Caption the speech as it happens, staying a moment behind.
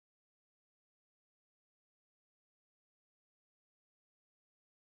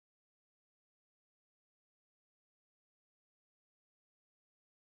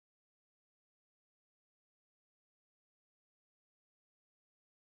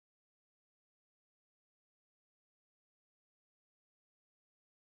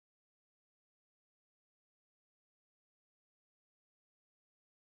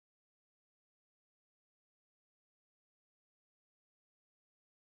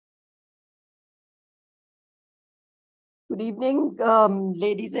Good evening,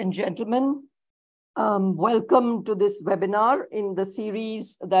 ladies and gentlemen. Welcome to this webinar in the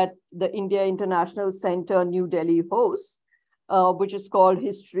series that the India International Center, New Delhi hosts, which is called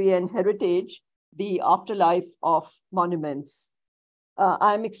History and Heritage, the Afterlife of Monuments.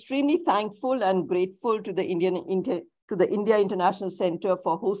 I'm extremely thankful and grateful to the India International Center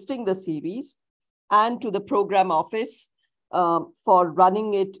for hosting the series and to the program office for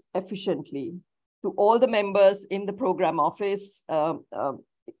running it efficiently. To all the members in the program office,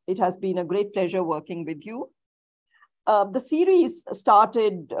 it has been a great pleasure working with you. The series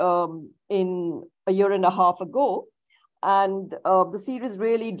started in a year and a half ago, and the series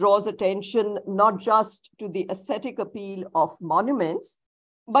really draws attention not just to the aesthetic appeal of monuments,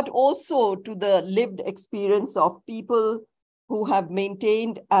 but also to the lived experience of people who have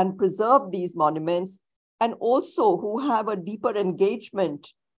maintained and preserved these monuments, and also who have a deeper engagement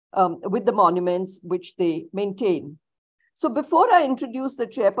with the monuments which they maintain. So before I introduce the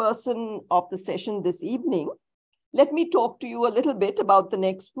chairperson of the session this evening, let me talk to you a little bit about the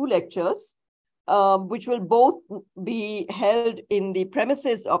next two lectures, which will both be held in the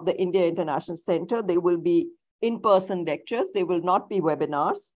premises of the India International Center. They will be in-person lectures. They will not be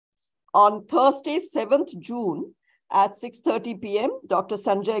webinars. On Thursday, 7th June at 6:30 p.m., Dr.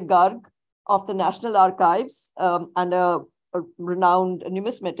 Sanjay Garg of the National Archives and a renowned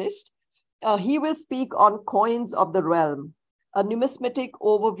numismatist, he will speak on Coins of the Realm, a numismatic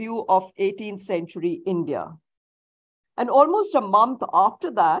overview of 18th century India. And almost a month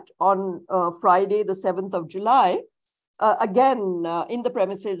after that, on Friday, the 7th of July, again, in the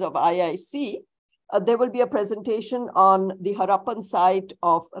premises of IIC, there will be a presentation on the Harappan site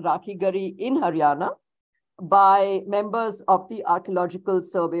of Rakhigari in Haryana by members of the Archaeological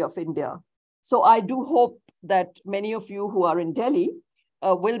Survey of India. So I do hope that many of you who are in Delhi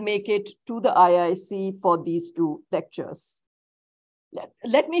will make it to the IIC for these two lectures.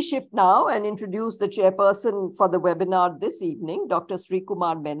 Let me shift now and introduce the chairperson for the webinar this evening, Dr.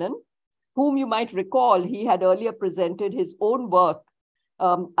 Srikumar Menon, whom you might recall he had earlier presented his own work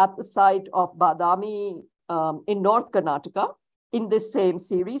at the site of Badami in North Karnataka in this same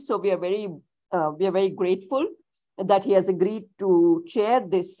series. So we are very grateful that he has agreed to chair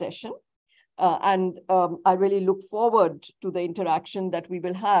this session. And I really look forward to the interaction that we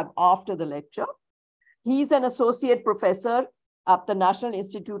will have after the lecture. He's an associate professor at the National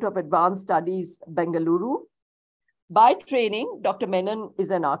Institute of Advanced Studies, Bengaluru. By training, Dr. Menon is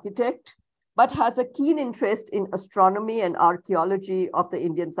an architect, but has a keen interest in astronomy and archaeology of the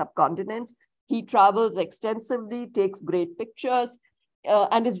Indian subcontinent. He travels extensively, takes great pictures,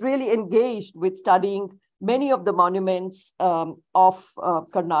 and is really engaged with studying many of the monuments of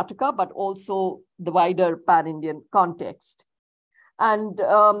Karnataka, but also the wider pan-Indian context. And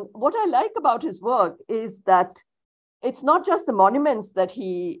what I like about his work is that it's not just the monuments that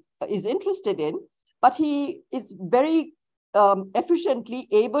he is interested in, but he is very efficiently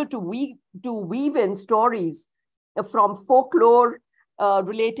able to weave in stories from folklore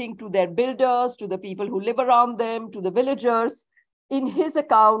relating to their builders, to the people who live around them, to the villagers, in his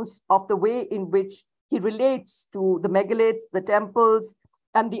accounts of the way in which he relates to the megaliths, the temples,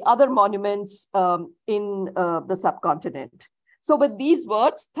 and the other monuments in the subcontinent. So with these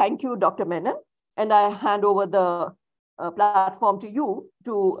words, thank you, Dr. Menon, and I hand over the platform to you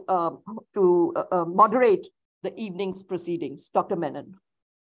to moderate the evening's proceedings. Dr. Menon.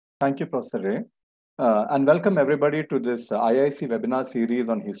 Thank you, Professor Ray. And welcome everybody to this IIC webinar series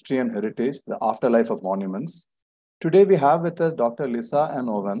on history and heritage, the afterlife of monuments. Today we have with us Dr. Lisa and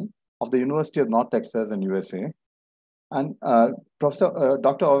Owen of the University of North Texas in USA. And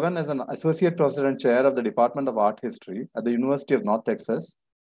Dr. Owen is an associate professor and chair of the Department of Art History at the University of North Texas.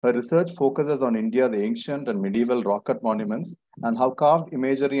 Her research focuses on India's ancient and medieval rock cut monuments and how carved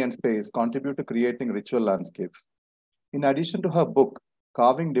imagery and space contribute to creating ritual landscapes. In addition to her book,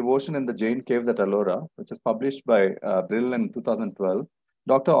 Carving Devotion in the Jain Caves at Ellora, which is published by Brill in 2012,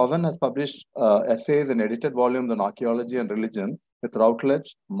 Dr. Owen has published essays in edited volumes on archaeology and religion with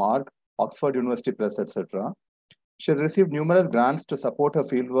Routledge, Marg, Oxford University Press, etc. She has received numerous grants to support her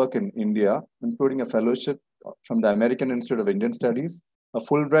fieldwork in India, including a fellowship from the American Institute of Indian Studies, a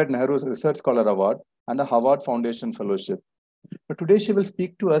Fulbright Nehru Research Scholar Award, and a Harvard Foundation Fellowship. But today she will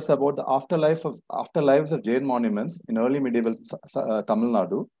speak to us about the afterlives of Jain monuments in early medieval Tamil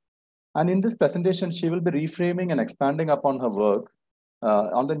Nadu. And in this presentation, she will be reframing and expanding upon her work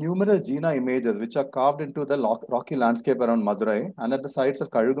on the numerous Jina images which are carved into the rocky landscape around Madurai and at the sites of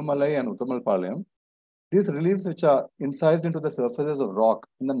Kalugumalai and Uttamapalayam. These reliefs, which are incised into the surfaces of rock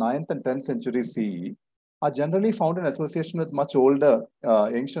in the 9th and 10th centuries CE, are generally found in association with much older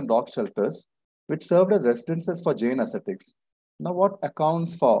ancient rock shelters, which served as residences for Jain ascetics. Now, what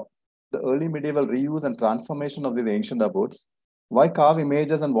accounts for the early medieval reuse and transformation of these ancient abodes? Why carve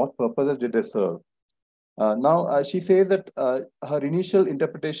images and what purposes did they serve? She says that her initial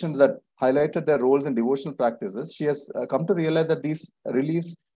interpretations that highlighted their roles in devotional practices, she has come to realize that these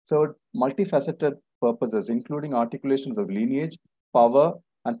reliefs served multifaceted purposes, including articulations of lineage, power,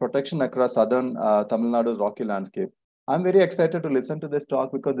 and protection across southern Tamil Nadu's rocky landscape. I'm very excited to listen to this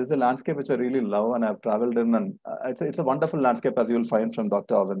talk because this is a landscape which I really love and I've traveled in, and it's a wonderful landscape, as you'll find from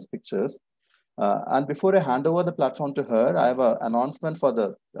Dr. Owen's pictures. And before I hand over the platform to her, I have an announcement for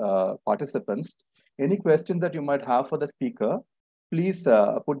the participants. Any questions that you might have for the speaker, please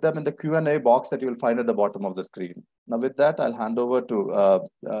put them in the Q&A box that you will find at the bottom of the screen. Now, with that, I'll hand over to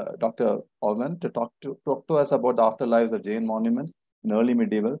Dr. Owen to talk to us about the afterlives of Jain monuments in early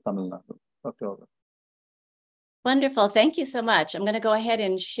medieval Tamil Nadu. Dr. Owen. Wonderful. Thank you so much. I'm going to go ahead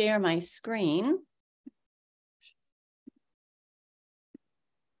and share my screen.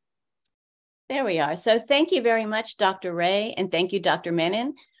 There we are. So thank you very much, Dr. Ray, and thank you, Dr.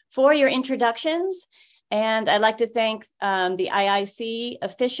 Menon, for your introductions. And I'd like to thank the IIC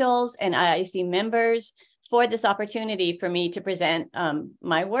officials and IIC members for this opportunity for me to present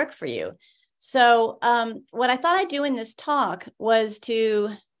my work for you. So what I thought I'd do in this talk was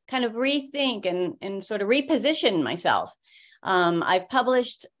to kind of rethink and sort of reposition myself. I've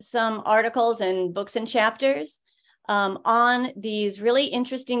published some articles and books and chapters on these really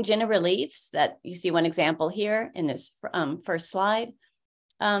interesting Jina reliefs that you see one example here in this first slide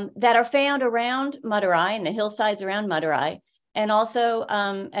that are found around Madurai, in the hillsides around Madurai, and also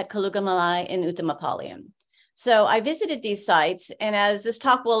at Kalugumalai and Uttamapalayam. So I visited these sites, and as this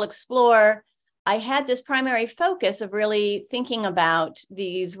talk will explore, I had this primary focus of really thinking about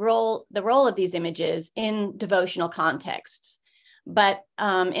the role of these images in devotional contexts. But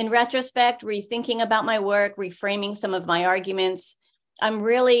in retrospect, rethinking about my work, reframing some of my arguments, I'm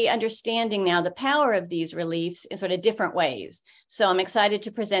really understanding now the power of these reliefs in sort of different ways. So I'm excited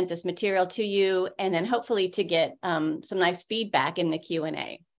to present this material to you and then hopefully to get some nice feedback in the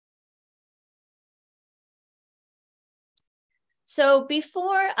Q&A. So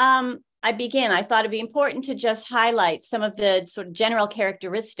before I begin, I thought it'd be important to just highlight some of the sort of general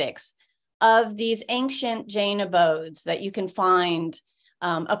characteristics of these ancient Jain abodes that you can find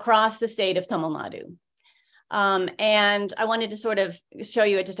across the state of Tamil Nadu. And I wanted to sort of show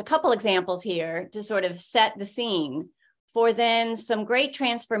you just a couple examples here to sort of set the scene for then some great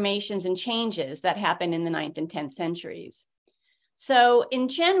transformations and changes that happened in the 9th and 10th centuries. So in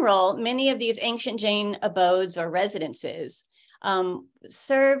general, many of these ancient Jain abodes or residences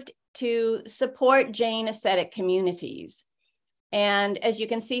served to support Jain ascetic communities. And as you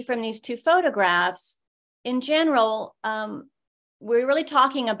can see from these two photographs, in general, we're really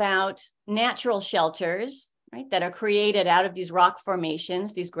talking about natural shelters, right, that are created out of these rock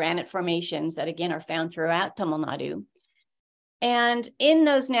formations, these granite formations that again are found throughout Tamil Nadu. And in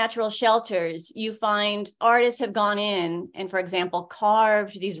those natural shelters, you find artists have gone in and, for example,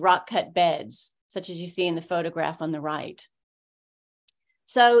 carved these rock cut beds, such as you see in the photograph on the right.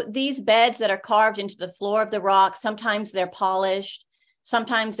 So these beds that are carved into the floor of the rock, sometimes they're polished,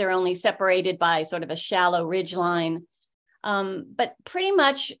 sometimes they're only separated by sort of a shallow ridge line, but pretty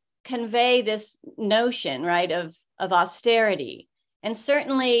much convey this notion, right, of austerity. And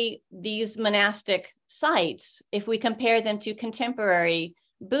certainly these monastic sites, if we compare them to contemporary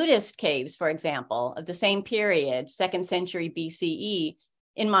Buddhist caves, for example, of the same period, 2nd century BCE,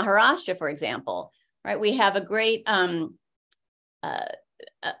 in Maharashtra, for example, right, we have a great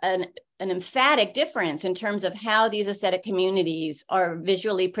an emphatic difference in terms of how these ascetic communities are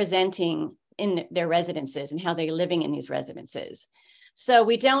visually presenting in their residences and how they're living in these residences. So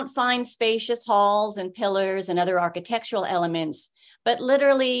we don't find spacious halls and pillars and other architectural elements, but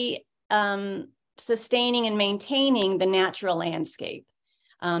literally sustaining and maintaining the natural landscape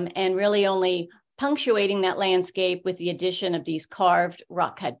and really only punctuating that landscape with the addition of these carved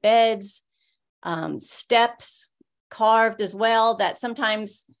rock-cut beds, steps, carved as well, that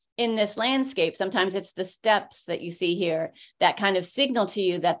sometimes in this landscape, sometimes it's the steps that you see here that kind of signal to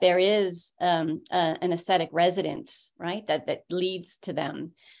you that there is an ascetic residence, right, that leads to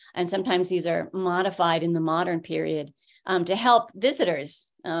them. And sometimes these are modified in the modern period to help visitors,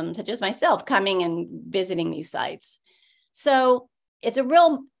 such as myself, coming and visiting these sites. So it's a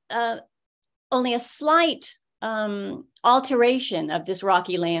real, only a slight alteration of this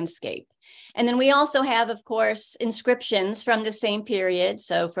rocky landscape. And then we also have, of course, inscriptions from the same period,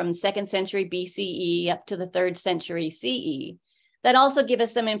 so from 2nd century BCE up to the 3rd century CE, that also give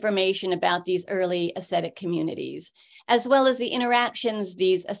us some information about these early ascetic communities. as well as the interactions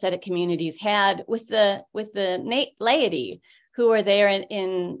these ascetic communities had with the laity who were there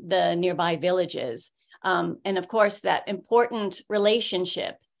in the nearby villages. And of course, that important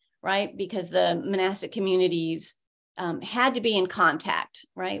relationship, right? Because the monastic communities had to be in contact,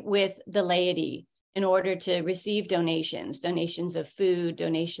 right, with the laity in order to receive donations of food,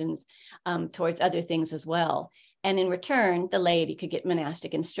 donations towards other things as well. And in return, the laity could get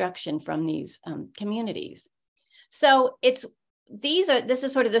monastic instruction from these communities. So this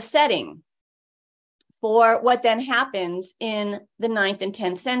is sort of the setting for what then happens in the 9th and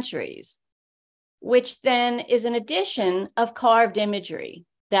 10th centuries, which then is an addition of carved imagery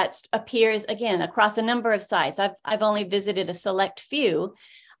that appears again across a number of sites. I've only visited a select few,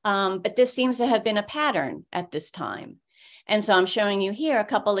 but this seems to have been a pattern at this time. And so I'm showing you here a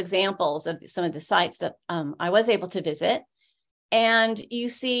couple examples of some of the sites that I was able to visit. And you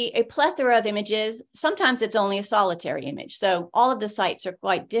see a plethora of images. Sometimes it's only a solitary image. So all of the sites are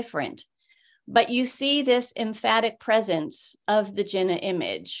quite different. But you see this emphatic presence of the Jina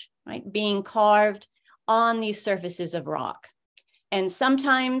image, right, being carved on these surfaces of rock. And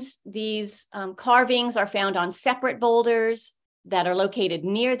sometimes these carvings are found on separate boulders that are located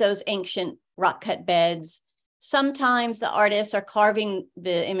near those ancient rock-cut beds. Sometimes the artists are carving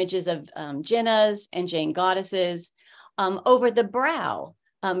the images of Jinas and Jain goddesses over the brow,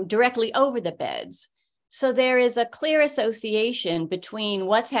 directly over the beds. So there is a clear association between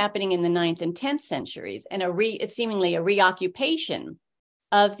what's happening in the 9th and 10th centuries and it's seemingly a reoccupation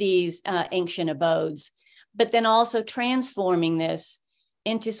of these ancient abodes, but then also transforming this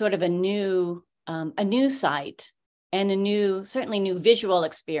into sort of a new site and certainly new visual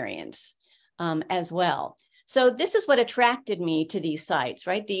experience as well. So this is what attracted me to these sites,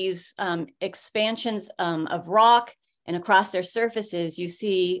 right? These expansions of rock, and across their surfaces, you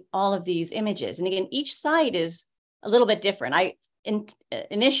see all of these images. And again, each site is a little bit different. I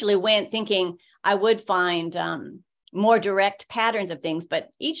initially went thinking I would find more direct patterns of things, but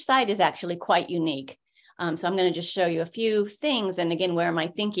each site is actually quite unique. So I'm going to just show you a few things, and again, where my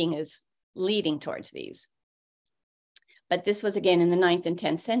thinking is leading towards these. But this was again in the 9th and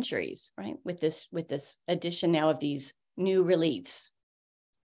 10th centuries, right? With this addition now of these new reliefs.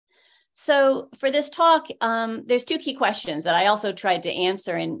 So for this talk, there's two key questions that I also tried to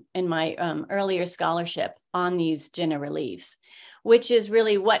answer in my earlier scholarship on these Jina reliefs, which is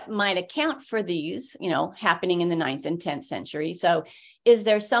really what might account for these, happening in the 9th and 10th century. So is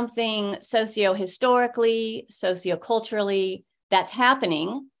there something socio-historically, socio-culturally that's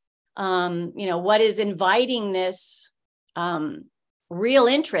happening? What is inviting this real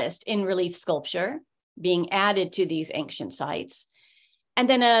interest in relief sculpture being added to these ancient sites? And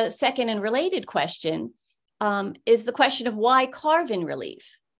then a second and related question is the question of why carve in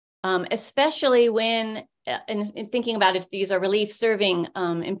relief, especially when, in thinking about if these are reliefs serving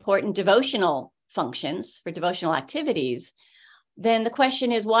important devotional functions for devotional activities, then the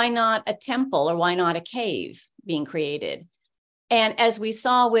question is why not a temple or why not a cave being created? And as we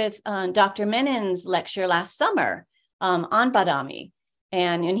saw with Dr. Menon's lecture last summer on Badami,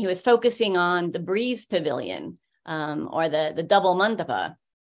 and he was focusing on the Breeze Pavilion, or the double mandapa,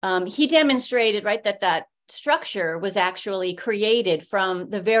 he demonstrated, right, that structure was actually created from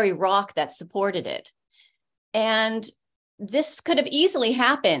the very rock that supported it. And this could have easily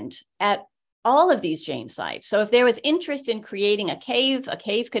happened at all of these Jain sites. So if there was interest in creating a cave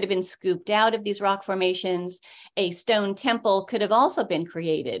could have been scooped out of these rock formations. A stone temple could have also been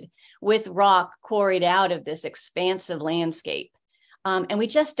created with rock quarried out of this expansive landscape. And we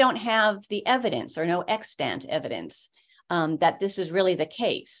just don't have the evidence or no extant evidence that this is really the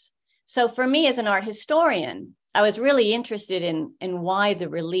case. So for me as an art historian, I was really interested in why the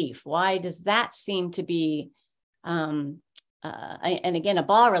relief, why does that seem to be, and again, a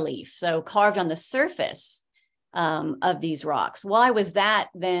bas relief, so carved on the surface of these rocks. Why was that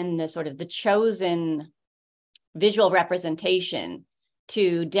then the sort of the chosen visual representation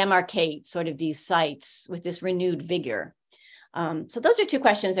to demarcate sort of these sites with this renewed vigor? So those are two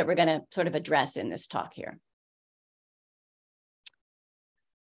questions that we're going to sort of address in this talk here.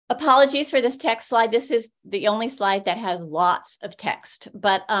 Apologies for this text slide. This is the only slide that has lots of text.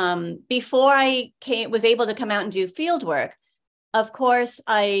 But before I was able to come out and do field work, of course,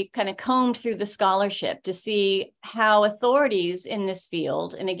 I kind of combed through the scholarship to see how authorities in this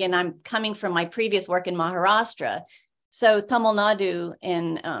field, and again, I'm coming from my previous work in Maharashtra, so Tamil Nadu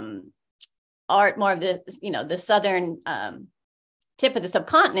and art, more of the, the southern tip of the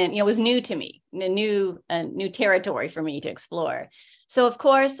subcontinent, was new to me, a new territory for me to explore. So of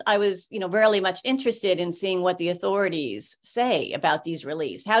course I was, very much interested in seeing what the authorities say about these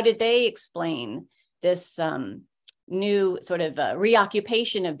reliefs. How did they explain this new sort of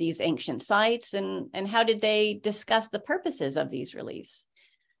reoccupation of these ancient sites, and how did they discuss the purposes of these reliefs?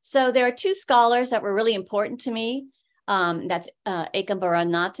 So there are two scholars that were really important to me. That's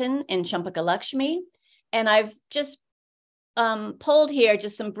Ekambaranathan and Champakalakshmi. And I've just pulled here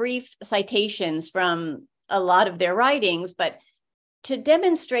just some brief citations from a lot of their writings, but to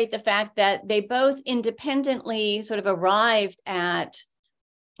demonstrate the fact that they both independently sort of arrived at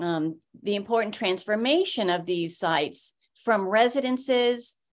the important transformation of these sites from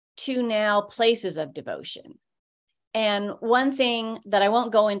residences to now places of devotion. And one thing that I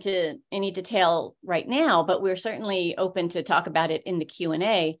won't go into any detail right now, but we're certainly open to talk about it in the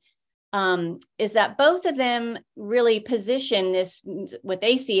Q&A, is that both of them really position this, what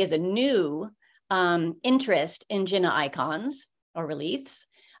they see as a new interest in Jina icons or reliefs,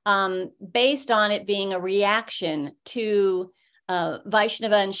 based on it being a reaction to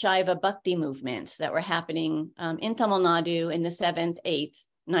Vaishnava and Shaiva Bhakti movements that were happening in Tamil Nadu in the 7th, 8th,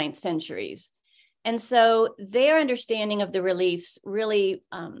 9th centuries. And so their understanding of the reliefs really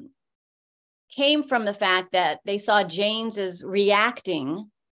came from the fact that they saw Jains as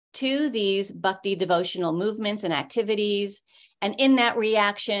reacting to these Bhakti devotional movements and activities. And in that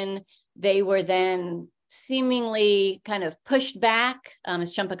reaction, they were then seemingly kind of pushed back,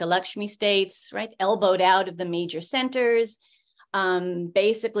 as Champakalakshmi states, right, elbowed out of the major centers,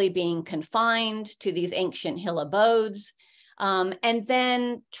 basically being confined to these ancient hill abodes, and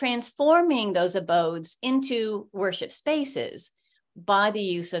then transforming those abodes into worship spaces by the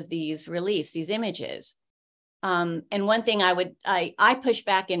use of these reliefs, these images. And one thing I push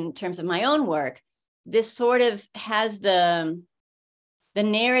back in terms of my own work, this sort of has the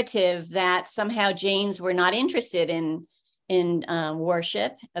narrative that somehow Jains were not interested in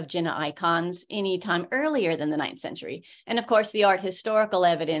worship of Jina icons any time earlier than the 9th century. And of course, the art historical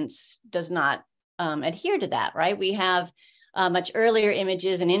evidence does not adhere to that, right? We have much earlier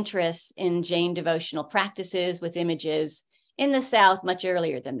images and interests in Jain devotional practices with images in the South much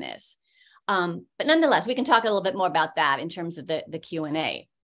earlier than this. But nonetheless, we can talk a little bit more about that in terms of the Q&A.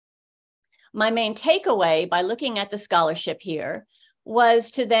 My main takeaway by looking at the scholarship here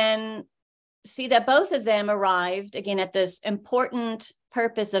was to then see that both of them arrived, again, at this important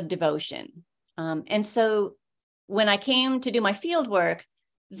purpose of devotion. And so when I came to do my field work,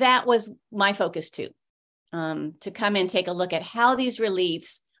 that was my focus too, to come and take a look at how these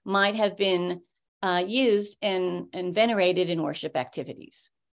reliefs might have been used and venerated in worship activities.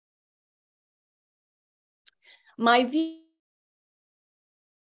 My view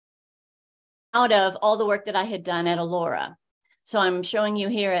out of all the work that I had done at Ellora. So I'm showing you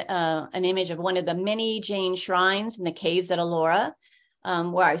here an image of one of the many Jain shrines in the caves at Ellora,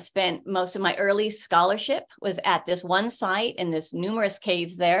 where I spent most of my early scholarship was at this one site and this numerous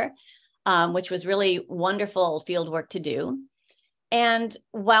caves there, which was really wonderful field work to do. And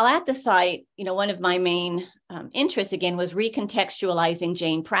while at the site, one of my main interests, again, was recontextualizing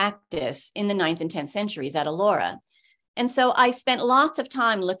Jain practice in the 9th and 10th centuries at Ellora. And so I spent lots of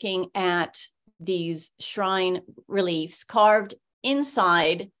time looking at these shrine reliefs carved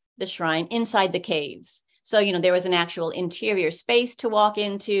inside the shrine, inside the caves. So, there was an actual interior space to walk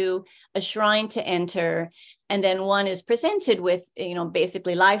into, a shrine to enter, and then one is presented with,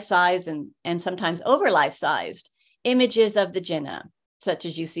 basically life-size and sometimes over life-sized images of the Jina, such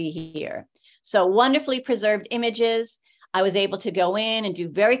as you see here. So wonderfully preserved images. I was able to go in and do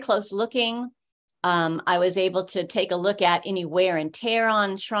very close looking. I was able to take a look at any wear and tear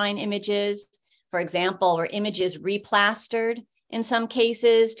on shrine images. For example, were images replastered in some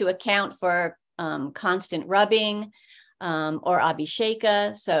cases to account for constant rubbing or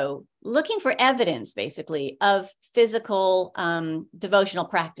abhisheka. So looking for evidence, basically, of physical devotional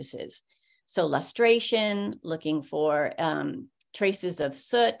practices. So lustration, looking for traces of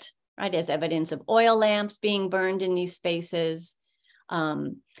soot, right, as evidence of oil lamps being burned in these spaces.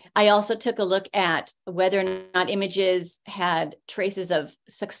 I also took a look at whether or not images had traces of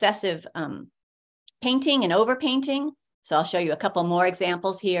successive painting and overpainting. So I'll show you a couple more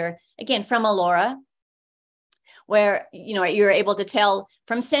examples here, again, from Ellora, where you're able to tell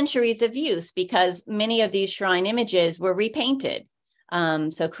from centuries of use because many of these shrine images were repainted.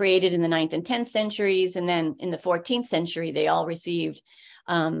 So created in the 9th and 10th centuries, and then in the 14th century, they all received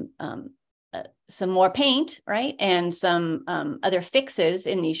some more paint, right? And some other fixes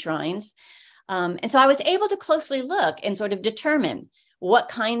in these shrines. And so I was able to closely look and sort of determine what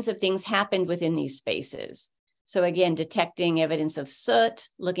kinds of things happened within these spaces. So again, detecting evidence of soot,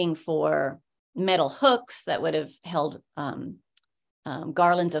 looking for metal hooks that would have held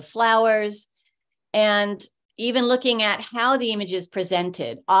garlands of flowers, and even looking at how the image is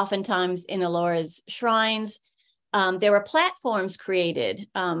presented. Oftentimes in Ellora's shrines, there were platforms created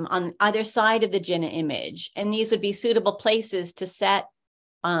on either side of the Jina image, and these would be suitable places to set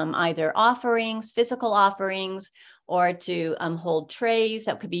either offerings, physical offerings, or to hold trays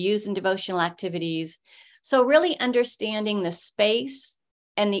that could be used in devotional activities. So really understanding the space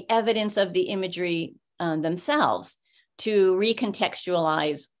and the evidence of the imagery themselves to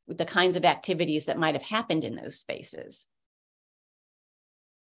recontextualize the kinds of activities that might have happened in those spaces.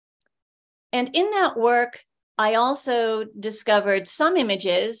 And in that work, I also discovered some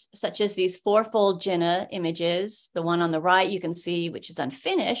images, such as these fourfold Jina images. The one on the right you can see, which is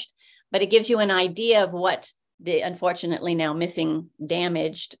unfinished, but it gives you an idea of what the unfortunately now missing,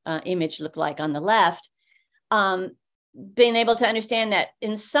 damaged image looked like on the left. Being able to understand that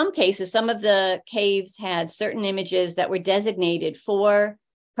in some cases, some of the caves had certain images that were designated for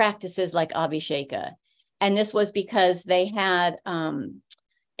practices like Abhisheka. And this was because they had, in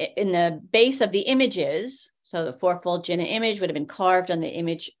the base of the images, so the fourfold Jina image would have been carved on the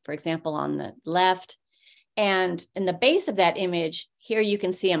image, for example, on the left. And in the base of that image, here you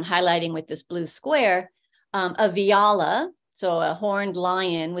can see I'm highlighting with this blue square, a Vyala, so a horned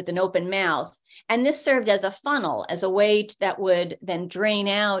lion with an open mouth. And this served as a funnel, as a way that would then drain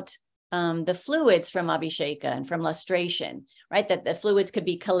out the fluids from Abhisheka and from lustration, right? That the fluids could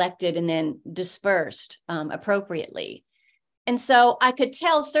be collected and then dispersed appropriately. And so I could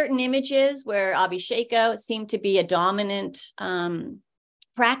tell certain images where Abhisheka seemed to be a dominant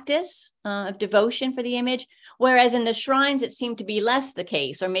practice of devotion for the image, whereas in the shrines, it seemed to be less the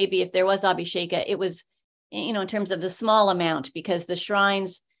case. Or maybe if there was Abhisheka, it was, in terms of the small amount, because the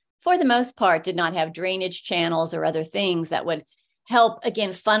shrines, for the most part, did not have drainage channels or other things that would help,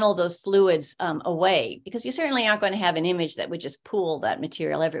 again, funnel those fluids away, because you certainly aren't going to have an image that would just pool that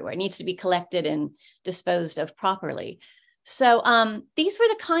material everywhere. It needs to be collected and disposed of properly. So these were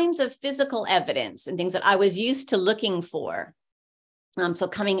the kinds of physical evidence and things that I was used to looking for. So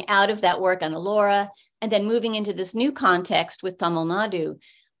coming out of that work on Ellora and then moving into this new context with Tamil Nadu,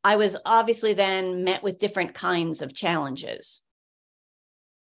 I was obviously then met with different kinds of challenges.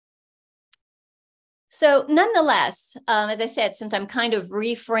 So nonetheless, as I said, since I'm kind of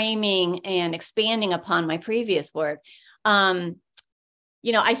reframing and expanding upon my previous work,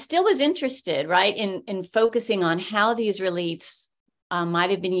 I still was interested, right, in focusing on how these reliefs might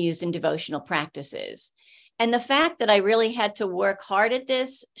have been used in devotional practices. And the fact that I really had to work hard at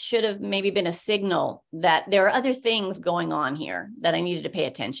this should have maybe been a signal that there are other things going on here that I needed to pay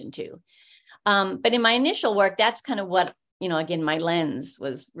attention to. But in my initial work, that's kind of what, again, my lens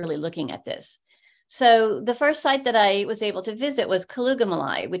was really looking at this. So the first site that I was able to visit was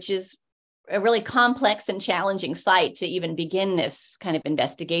Kalugumalai, which is a really complex and challenging site to even begin this kind of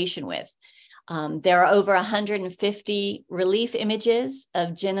investigation with. There are over 150 relief images of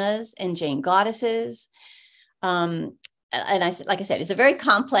Jinas and Jain goddesses. And like I said, it's a very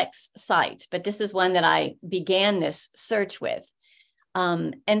complex site, but this is one that I began this search with.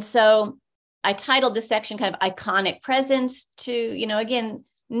 And so I titled this section kind of Iconic Presence to, again,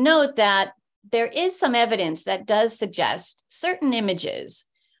 note that there is some evidence that does suggest certain images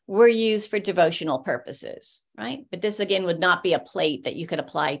were used for devotional purposes, right? But this, again, would not be a plate that you could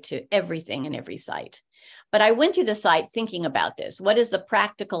apply to everything in every site. But I went to the site thinking about this. What is the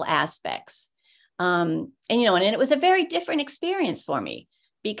practical aspects? And it was a very different experience for me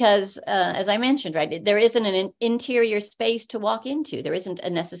because, as I mentioned, right, there isn't an interior space to walk into. There isn't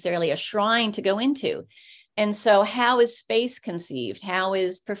necessarily a shrine to go into. And so how is space conceived? How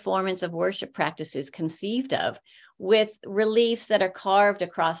is performance of worship practices conceived of with reliefs that are carved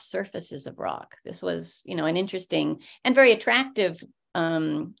across surfaces of rock? This was, an interesting and very attractive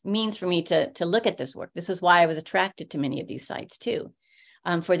means for me to look at this work. This is why I was attracted to many of these sites too,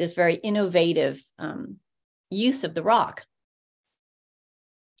 for this very innovative use of the rock.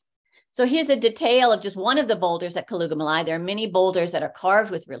 So here's a detail of just one of the boulders at Kalugumalai. There are many boulders that are carved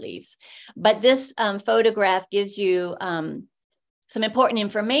with reliefs, but this photograph gives you some important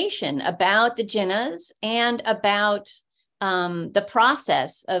information about the Jinas and about the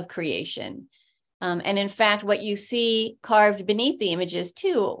process of creation. And in fact, what you see carved beneath the images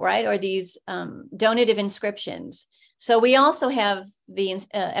too, right, are these donative inscriptions. So we also have the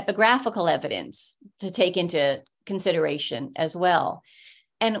epigraphical evidence to take into consideration as well.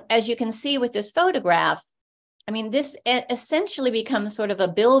 And as you can see with this photograph, this essentially becomes sort of a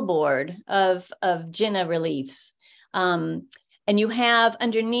billboard of Jina reliefs. And you have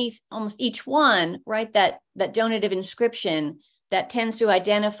underneath almost each one, right, that donative inscription that tends to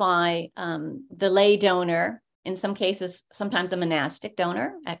identify the lay donor, in some cases, sometimes a monastic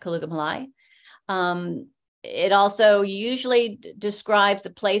donor at Kalugumalai, It also usually describes the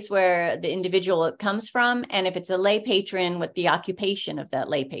place where the individual comes from, and if it's a lay patron, what the occupation of that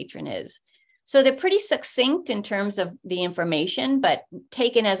lay patron is. So they're pretty succinct in terms of the information, but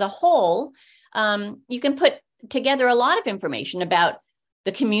taken as a whole, you can put together a lot of information about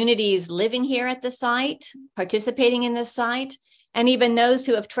the communities living here at the site, participating in this site, and even those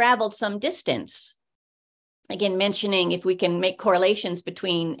who have traveled some distance. Again, mentioning if we can make correlations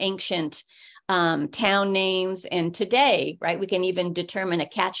between ancient town names and today, right? We can even determine a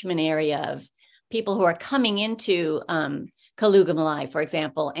catchment area of people who are coming into Kalugumalai, for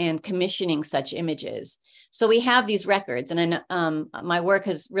example, and commissioning such images. So we have these records, and then my work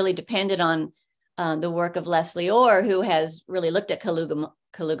has really depended on the work of Leslie Orr, who has really looked at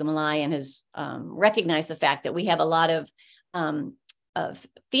Kalugumalai and has recognized the fact that we have a lot of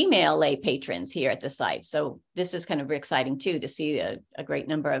female lay patrons here at the site. So this is kind of exciting too, to see a great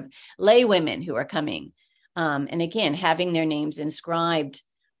number of lay women who are coming. And again, having their names inscribed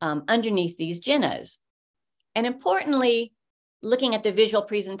underneath these jinas. And importantly, looking at the visual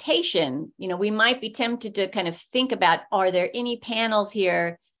presentation, you know, we might be tempted to kind of think about, are there any panels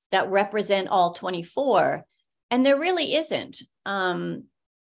here that represent all 24? And there really isn't.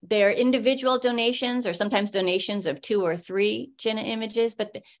 They're individual donations, or sometimes donations of 2 or 3 Jina images,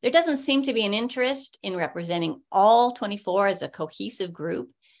 but there doesn't seem to be an interest in representing all 24 as a cohesive group.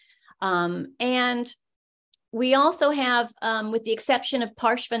 And we also have, with the exception of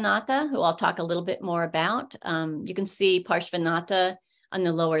Parshvanatha, who I'll talk a little bit more about, you can see Parshvanatha on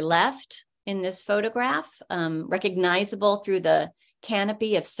the lower left in this photograph, recognizable through the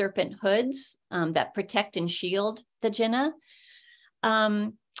canopy of serpent hoods that protect and shield the Jina.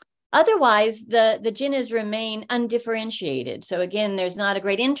 Otherwise, the jinas remain undifferentiated. So again, there's not a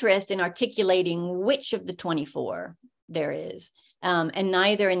great interest in articulating which of the 24 there is. And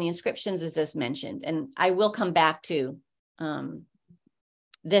neither in the inscriptions is this mentioned. And I will come back to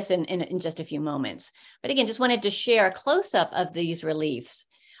this in just a few moments. But again, just wanted to share a close-up of these reliefs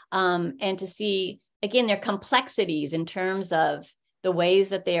and to see, again, their complexities in terms of the ways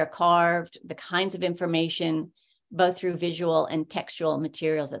that they are carved, the kinds of information, both through visual and textual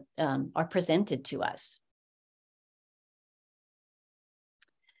materials that are presented to us.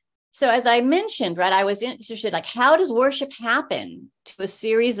 So as I mentioned, right, I was interested, like, how does worship happen to a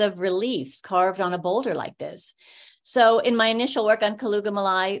series of reliefs carved on a boulder like this? So in my initial work on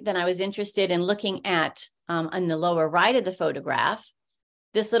Kalugumalai, then I was interested in looking at, on the lower right of the photograph,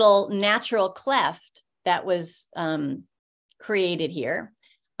 this little natural cleft that was created here.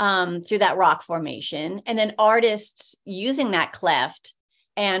 Through that rock formation, and then artists using that cleft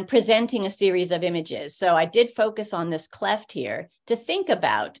and presenting a series of images. So I did focus on this cleft here to think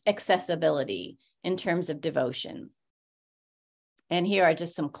about accessibility in terms of devotion. And here are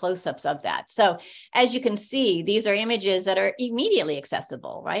just some close-ups of that. So as you can see, these are images that are immediately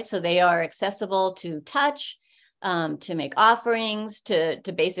accessible, right? So they are accessible to touch, to make offerings, to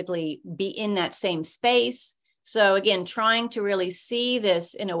basically be in that same space. So again, trying to really see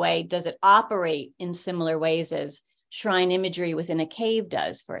this in a way, does it operate in similar ways as shrine imagery within a cave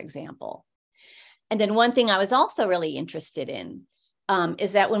does, for example? And then one thing I was also really interested in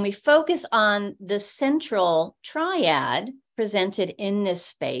is that when we focus on the central triad presented in this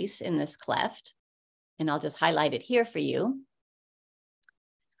space, in this cleft, and I'll just highlight it here for you,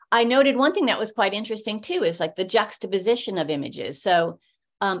 I noted one thing that was quite interesting too, is like the juxtaposition of images. So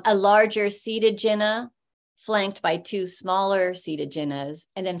a larger seated Jina, flanked by 2 smaller seated jinas,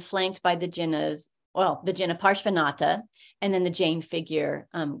 and then flanked by the jinas, well, the Jina Parshvanatha, and then the Jain figure,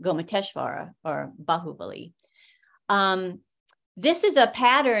 Gomateshvara, or Bahubali. This is a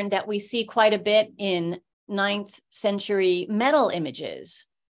pattern that we see quite a bit in 9th century metal images,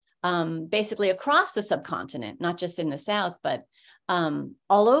 basically across the subcontinent, not just in the South, but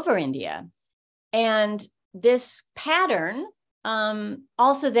all over India. And this pattern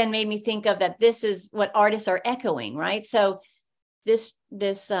also then made me think of that this is what artists are echoing, right? So this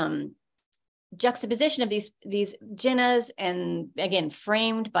juxtaposition of these jinas, and again,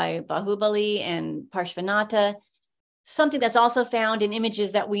 framed by Bahubali and Parshvanatha, something that's also found in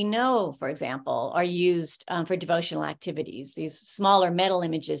images that we know, for example, are used for devotional activities, these smaller metal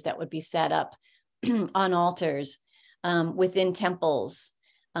images that would be set up on altars within temples,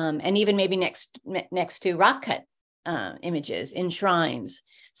 and even maybe next to rock cut images in shrines.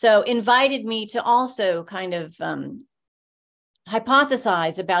 So invited me to also kind of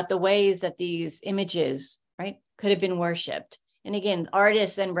hypothesize about the ways that these images, right, could have been worshipped. And again,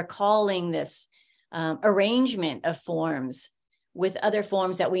 artists then recalling this arrangement of forms with other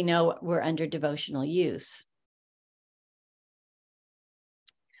forms that we know were under devotional use.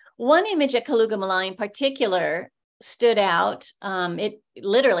 One image at Kalugumalai in particular stood out. It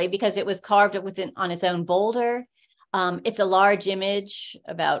literally, because it was carved on its own boulder. It's a large image,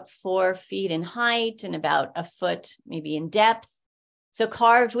 about 4 feet in height and about a foot maybe in depth. So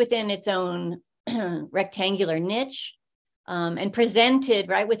carved within its own rectangular niche, and presented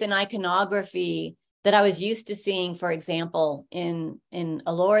right with an iconography that I was used to seeing, for example, in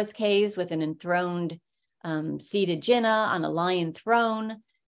Elora's caves, with an enthroned seated Jina on a lion throne,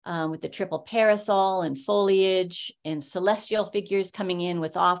 with the triple parasol and foliage and celestial figures coming in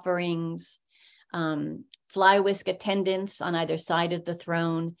with offerings, fly whisk attendants on either side of the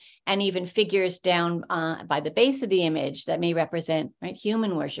throne, and even figures down by the base of the image that may represent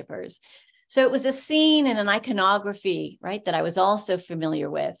human worshipers. So it was a scene and an iconography, right, that I was also familiar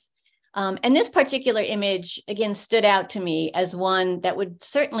with. And this particular image, again, stood out to me as one that would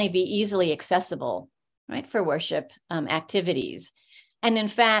certainly be easily accessible, right, for worship activities. And in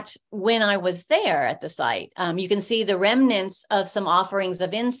fact, when I was there at the site, you can see the remnants of some offerings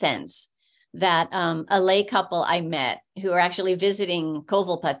of incense that a lay couple I met who are actually visiting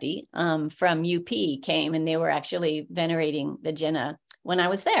Kovalpati from UP came, and they were actually venerating the Jina when I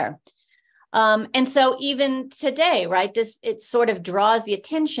was there. And so even today, right, it sort of draws the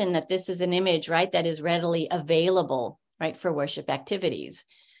attention that this is an image, right, that is readily available, right, for worship activities.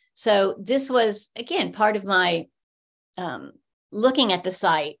 So this was, again, part of my looking at the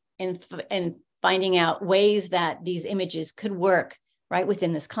site and finding out ways that these images could work, right,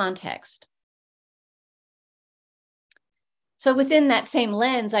 within this context. So within that same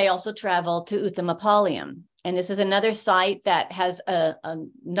lens, I also traveled to Uttamapalayam. And this is another site that has a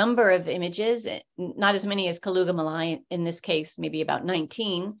number of images, not as many as Kalugumalai, in this case, maybe about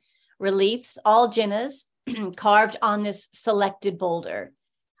 19 reliefs, all Jinas carved on this selected boulder.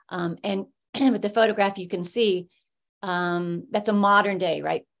 And with the photograph, you can see that's a modern day,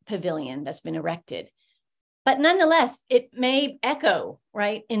 right, pavilion that's been erected. But nonetheless, it may echo,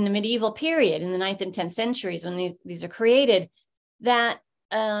 right, in the medieval period, in the 9th and 10th centuries, when these are created, that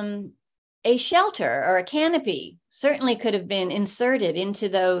a shelter or a canopy certainly could have been inserted into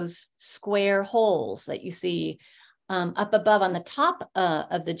those square holes that you see up above on the top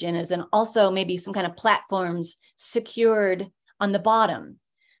of the Jinas, and also maybe some kind of platforms secured on the bottom.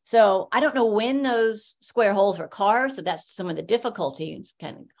 So I don't know when those square holes were carved, so that's some of the difficulty. It's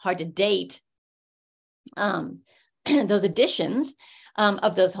kind of hard to date those additions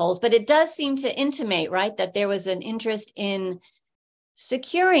of those holes, but it does seem to intimate, right, that there was an interest in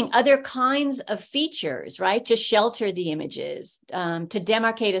securing other kinds of features, right, to shelter the images, to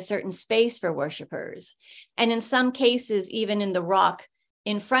demarcate a certain space for worshipers. And in some cases, even in the rock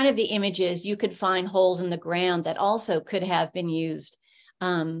in front of the images, you could find holes in the ground that also could have been used,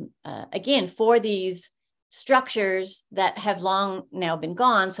 again, for these structures that have long now been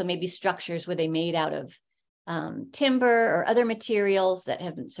gone. So maybe structures where they made out of timber or other materials that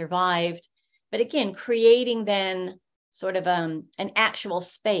haven't survived. But again, creating then sort of an actual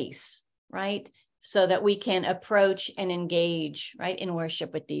space, right, so that we can approach and engage, right, in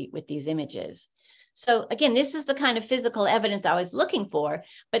worship with these images. So again, this is the kind of physical evidence I was looking for,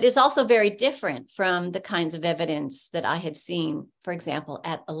 but it's also very different from the kinds of evidence that I had seen, for example,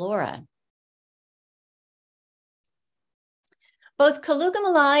 at Elora. Both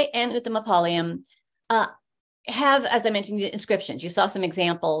Kalugumalai and Uttamapalayam have, as I mentioned, the inscriptions. You saw some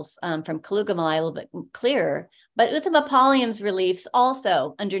examples from Kalugumalai a little bit clearer, but Uttamapalayam's reliefs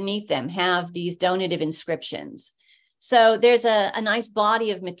also underneath them have these donative inscriptions. So there's a nice body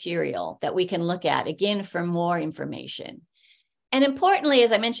of material that we can look at, again, for more information. And importantly,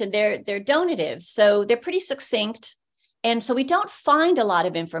 as I mentioned, they're donative, so they're pretty succinct. And so we don't find a lot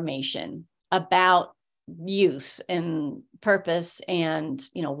of information about use and purpose and,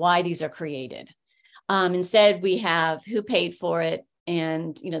 why these are created. Instead, we have who paid for it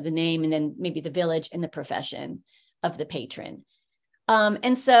and, the name, and then maybe the village and the profession of the patron.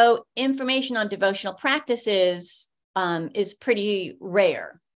 And so information on devotional practices is pretty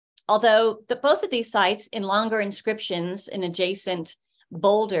rare. Although both of these sites, in longer inscriptions in adjacent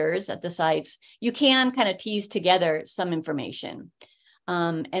boulders at the sites, you can kind of tease together some information.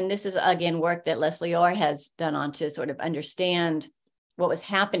 And this is, again, work that Leslie Orr has done on to sort of understand what was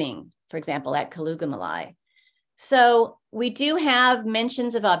happening, for example, at Kalugumalai. So we do have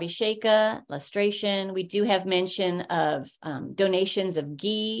mentions of abhisheka, lustration. We do have mention of donations of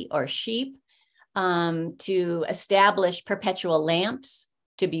ghee or sheep to establish perpetual lamps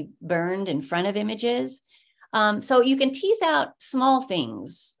to be burned in front of images. So you can tease out small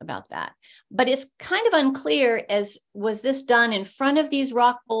things about that, but it's kind of unclear as was this done in front of these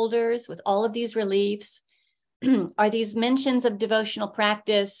rock boulders with all of these reliefs? Are these mentions of devotional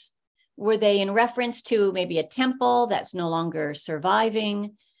practice Were they in reference to maybe a temple that's no longer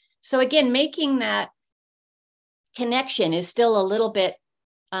surviving? So again, making that connection is still a little bit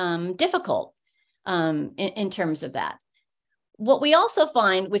difficult in terms of that. What we also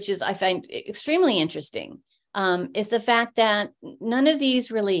find, which is I find extremely interesting, is the fact that none of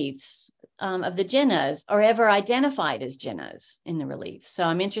these reliefs of the Jinas are ever identified as Jinas in the reliefs. So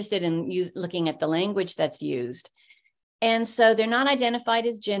I'm interested in looking at the language that's used. And so they're not identified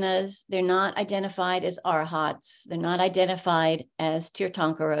as Jinas, they're not identified as Arhats, they're not identified as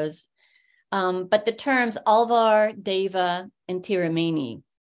Tirthankaras, but the terms Alvar, Deva, and Tirameni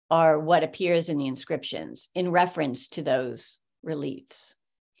are what appears in the inscriptions in reference to those reliefs.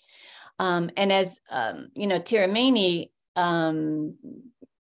 And as, Tirameni, kind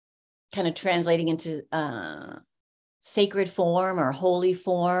of translating into sacred form or holy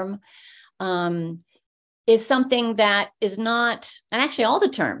form, is something that is not, and actually all the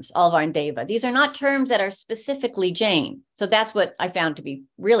terms, Alvar and Deva, these are not terms that are specifically Jain. So that's what I found to be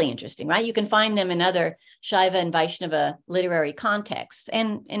really interesting, right? You can find them in other Shaiva and Vaishnava literary contexts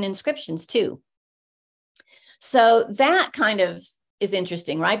and in inscriptions too. So that kind of is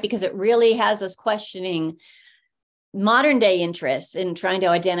interesting, right? Because it really has us questioning modern day interests in trying to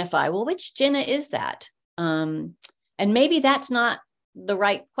identify, well, which Jina is that? And maybe that's not the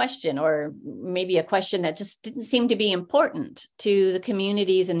right question, or maybe a question that just didn't seem to be important to the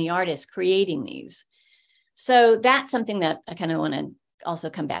communities and the artists creating these. So that's something that I kind of want to also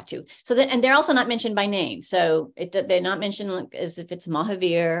come back to. So that, and they're also not mentioned by name. So they're not mentioned as if it's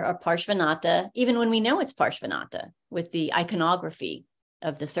Mahavir or Parshvanatha, even when we know it's Parshvanatha with the iconography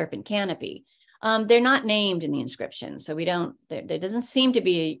of the serpent canopy. They're not named in the inscription. So we don't, there doesn't seem to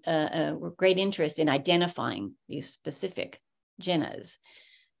be a great interest in identifying these specific Jinas.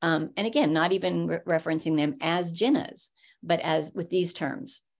 And again, not even referencing them as Jinas, but as with these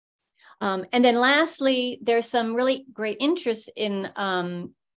terms. And then lastly, there's some really great interest in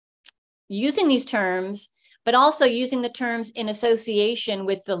using these terms, but also using the terms in association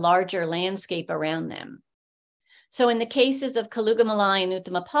with the larger landscape around them. So in the cases of Kalugumalai and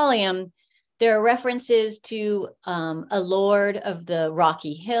Uttamapalayam, there are references to a lord of the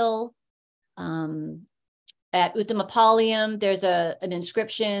rocky hill. At Uttamapalayam, there's an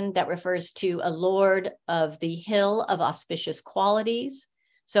inscription that refers to a lord of the hill of auspicious qualities.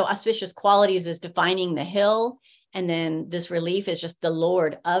 So auspicious qualities is defining the hill, and then this relief is just the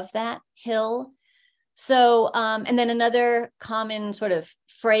lord of that hill. So, and then another common sort of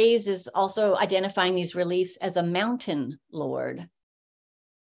phrase is also identifying these reliefs as a mountain lord.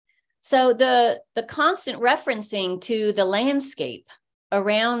 So the constant referencing to the landscape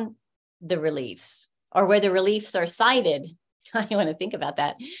around the reliefs, or where the reliefs are sited, I want to think about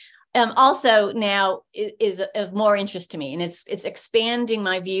that, also now is of more interest to me. And it's expanding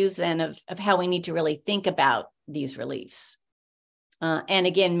my views then of how we need to really think about these reliefs. And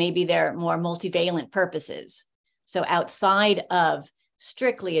again, maybe they're more multivalent purposes. So outside of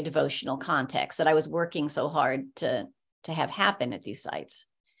strictly a devotional context that I was working so hard to have happen at these sites.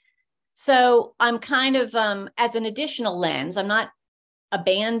 So I'm kind of, as an additional lens, I'm not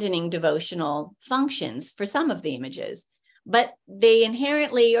abandoning devotional functions for some of the images, but they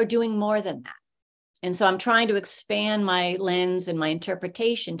inherently are doing more than that. And so I'm trying to expand my lens and my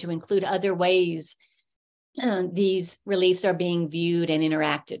interpretation to include other ways these reliefs are being viewed and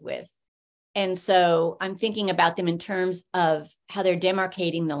interacted with. And so I'm thinking about them in terms of how they're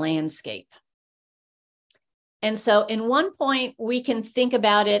demarcating the landscape. And so in one point, we can think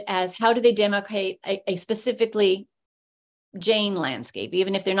about it as how do they demarcate a specifically Jain landscape,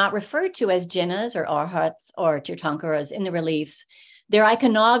 even if they're not referred to as Jinas or Arhats or Tirthankaras in the reliefs. Their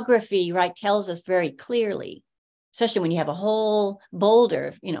iconography, right, tells us very clearly, especially when you have a whole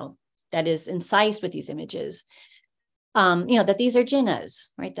boulder, that is incised with these images, that these are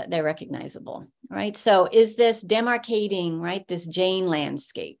Jinas, right, that they're recognizable, right? So is this demarcating, right, this Jain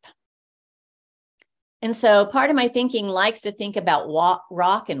landscape? And so part of my thinking likes to think about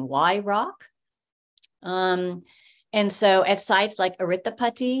rock and why rock. And so at sites like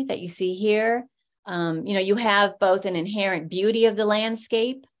Arittapati that you see here, you have both an inherent beauty of the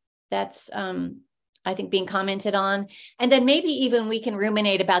landscape that's, I think, being commented on. And then maybe even we can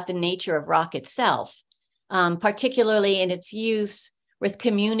ruminate about the nature of rock itself, particularly in its use with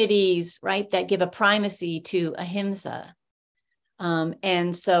communities, right, that give a primacy to ahimsa.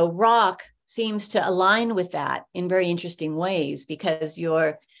 And so rock seems to align with that in very interesting ways, because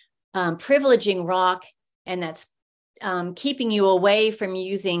you're privileging rock, and that's keeping you away from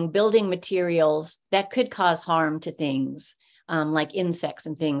using building materials that could cause harm to things, like insects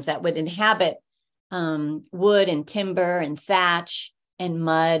and things that would inhabit wood and timber and thatch and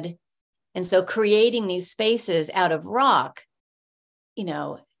mud And so creating these spaces out of rock,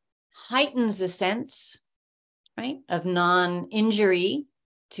 heightens the sense, right, of non-injury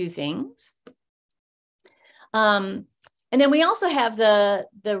to things. And then we also have the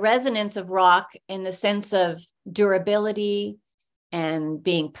resonance of rock in the sense of durability and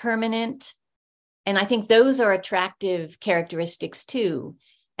being permanent. And I think those are attractive characteristics too,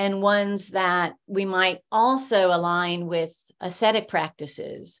 and ones that we might also align with ascetic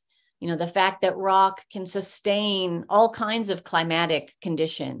practices. The fact that rock can sustain all kinds of climatic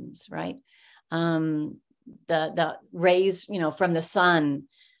conditions, right? The rays, from the sun,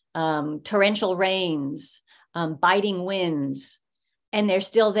 torrential rains, biting winds, and they're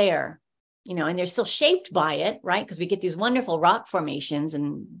still there, and they're still shaped by it, right? Because we get these wonderful rock formations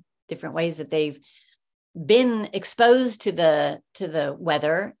and different ways that they've been exposed to the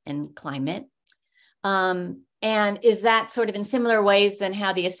weather and climate. And is that sort of in similar ways than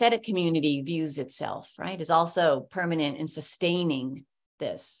how the ascetic community views itself, right? Is also permanent and sustaining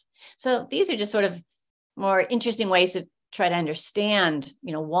this. So these are just sort of more interesting ways to try to understand,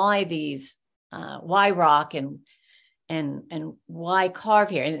 why these, why rock and why carve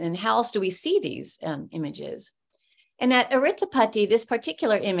here, and how else do we see these images? And at Uttamapalayam, this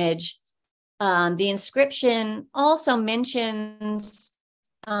particular image, the inscription also mentions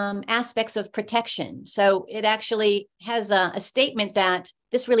aspects of protection. So it actually has a statement that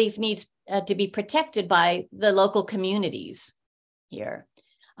this relief needs to be protected by the local communities here.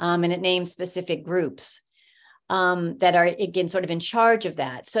 And it names specific groups that are, again, sort of in charge of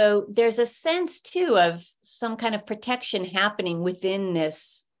that. So there's a sense too of some kind of protection happening within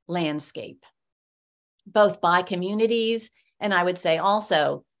this landscape, both by communities and I would say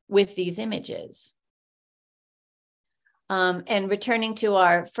also with these images. And returning to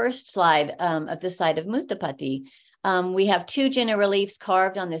our first slide of the site of Uttamapalayam, we have two Jina reliefs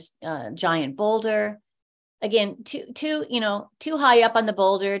carved on this giant boulder. Again, too high up on the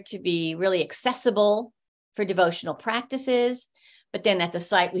boulder to be really accessible for devotional practices. But then at the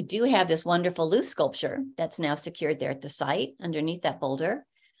site, we do have this wonderful loose sculpture that's now secured there at the site underneath that boulder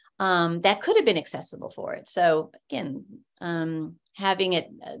that could have been accessible for it. So again,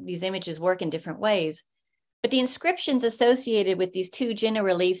 having these images work in different ways. But the inscriptions associated with these two Jina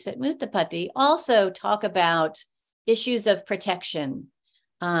reliefs at Uttamapalayam also talk about issues of protection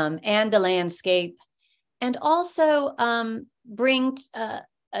and the landscape, and also bring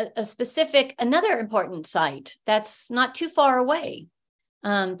another important site that's not too far away,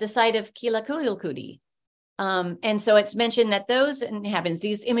 the site of Kalugumalai. And so it's mentioned that those inhabitants,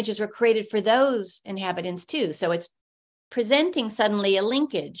 these images were created for those inhabitants too. So it's presenting suddenly a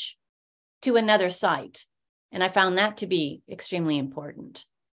linkage to another site. And I found that to be extremely important,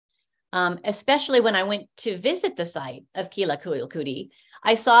 especially when I went to visit the site of Kalugumalai.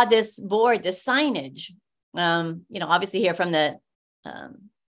 I saw this board, this signage, obviously here from the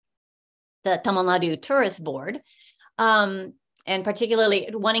Tamil Nadu Tourist Board, and particularly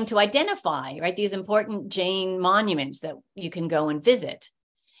wanting to identify, right, these important Jain monuments that you can go and visit.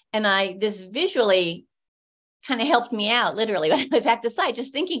 And this visually kind of helped me out, literally, when I was at the site,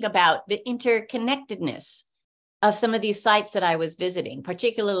 just thinking about the interconnectedness of some of these sites that I was visiting,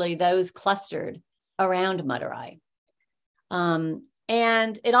 particularly those clustered around Madurai.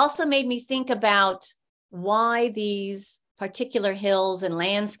 And it also made me think about why these particular hills and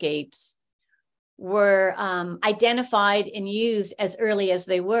landscapes were identified and used as early as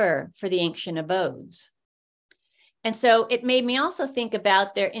they were for the ancient abodes. And so it made me also think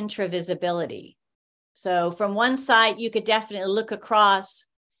about their intravisibility. So from one side, you could definitely look across,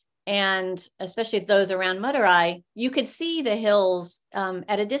 and especially those around Madurai, you could see the hills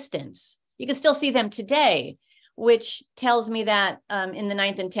at a distance. You can still see them today, which tells me that in the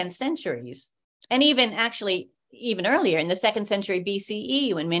 9th and 10th centuries, and even earlier in the 2nd century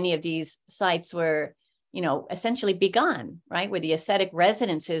BCE, when many of these sites were, essentially begun, right, where the ascetic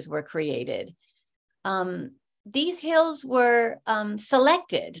residences were created. These hills were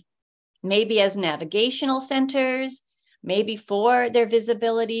selected, maybe as navigational centers, maybe for their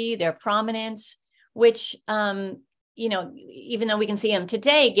visibility, their prominence, which, even though we can see them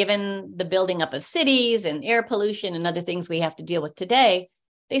today, given the building up of cities and air pollution and other things we have to deal with today,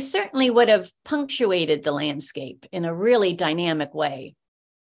 they certainly would have punctuated the landscape in a really dynamic way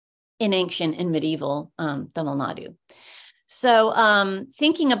in ancient and medieval Tamil Nadu. So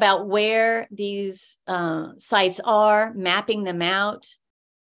thinking about where these sites are, mapping them out,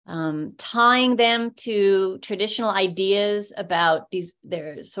 tying them to traditional ideas about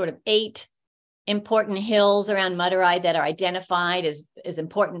there's sort of 8 important hills around Madurai that are identified as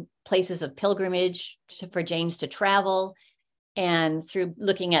important places of pilgrimage for Jains to travel. And through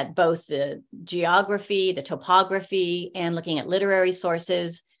looking at both the geography, the topography, and looking at literary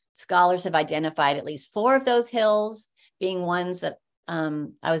sources, scholars have identified at least 4 of those hills being ones that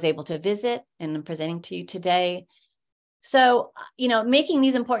I was able to visit and I'm presenting to you today. So, making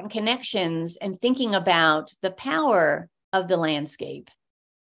these important connections and thinking about the power of the landscape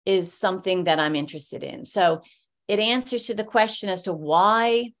is something that I'm interested in. So it answers to the question as to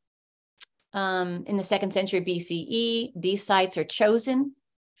why in the 2nd century BCE, these sites are chosen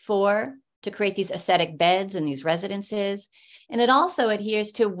to create these ascetic beds and these residences. And it also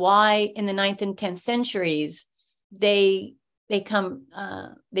adheres to why in the 9th and 10th centuries, they become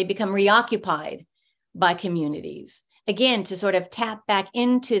reoccupied by communities, again, to sort of tap back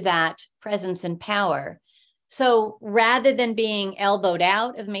into that presence and power. So rather than being elbowed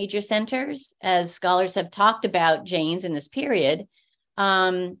out of major centers, as scholars have talked about Jains in this period,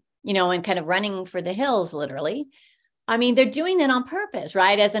 and kind of running for the hills, literally, I mean, they're doing that on purpose,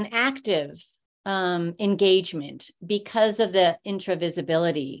 right? As an active engagement because of the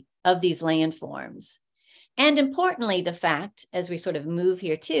intravisibility of these landforms. And importantly, the fact, as we sort of move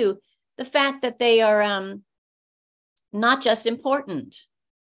here too, the fact that they are not just important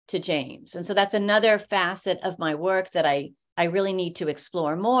to Jains. And so that's another facet of my work that I really need to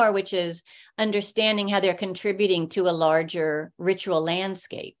explore more, which is understanding how they're contributing to a larger ritual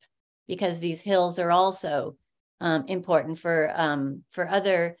landscape, because these hills are also important for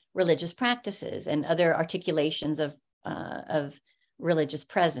other religious practices and other articulations of religious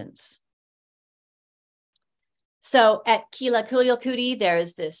presence. So at Kalugumalai, there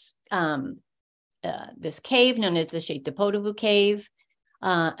is this cave known as the Shaitapodavu cave.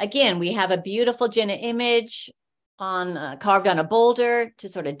 Again, we have a beautiful Jina image carved on a boulder to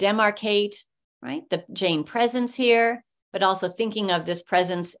sort of demarcate, right, the Jain presence here, but also thinking of this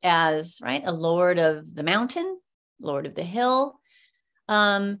presence as, right, a lord of the mountain, lord of the hill.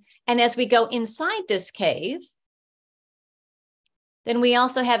 And as we go inside this cave, then we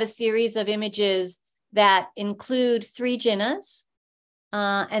also have a series of images that include 3 Jinas,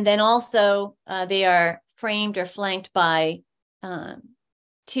 and then also they are framed or flanked by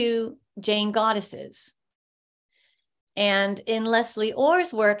 2 Jain goddesses. And in Leslie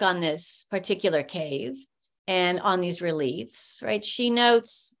Orr's work on this particular cave and on these reliefs, right, she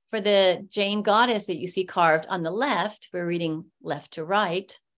notes for the Jain goddess that you see carved on the left, we're reading left to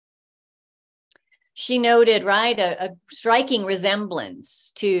right, she noted, right, a striking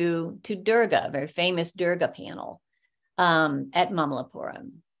resemblance to Durga, a very famous Durga panel at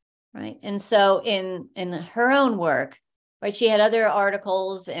Mamallapuram, right? And so in her own work, right, she had other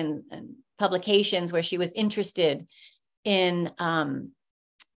articles and publications where she was interested in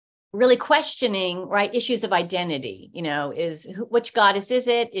really questioning, right, issues of identity. Which goddess is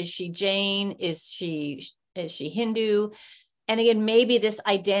it? Is she Jain? Is she Hindu? And again, maybe this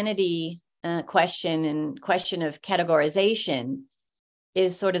identity question and question of categorization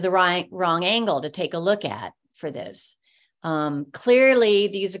is sort of the wrong angle to take a look at for this. Clearly,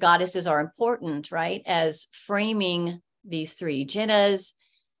 these goddesses are important, right, as framing these 3 Jinas.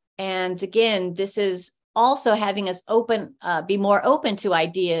 And again, this is also having us be more open to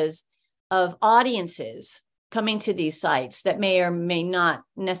ideas of audiences coming to these sites that may or may not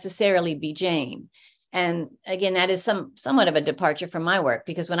necessarily be Jain. And again, that is somewhat of a departure from my work,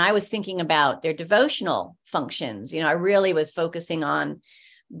 because when I was thinking about their devotional functions, I really was focusing on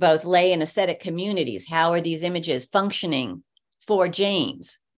both lay and ascetic communities. How are these images functioning for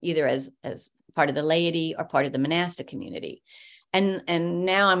Jains, either as part of the laity or part of the monastic community? And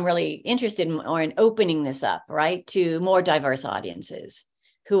now I'm really interested in opening this up, right, to more diverse audiences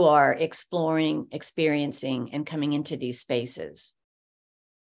who are exploring, experiencing, and coming into these spaces.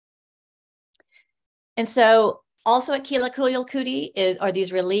 And so also at Kalugumalai are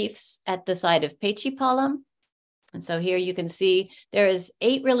these reliefs at the site of Pechipalam. And so here you can see there is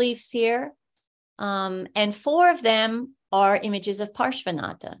 8 reliefs here, and 4 of them are images of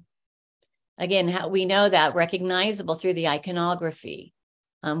Parshvanatha. Again, we know that recognizable through the iconography,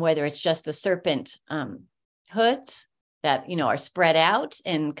 whether it's just the serpent hoods that, are spread out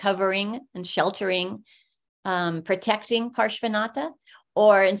and covering and sheltering, protecting Parshvanatha,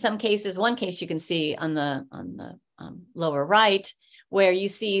 or in some cases, one case you can see on the lower right, where you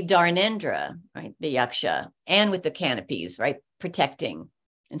see Dharnendra, right, the yaksha, and with the canopies, right, protecting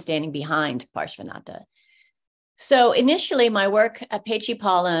and standing behind Parshvanatha. So initially, my work at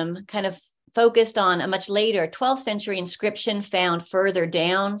Pechipalam kind of focused on a much later 12th century inscription found further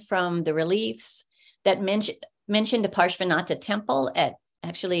down from the reliefs that mentioned a Parshvanatha temple in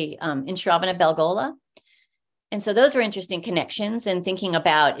Shravana Belgola. And so those were interesting connections and thinking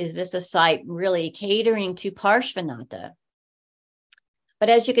about, is this a site really catering to Parshvanatha? But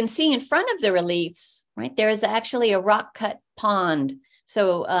as you can see in front of the reliefs, right, there is actually a rock cut pond.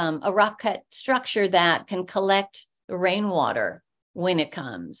 So a rock cut structure that can collect the rainwater when it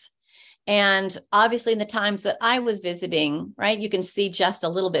comes. And obviously in the times that I was visiting, right, you can see just a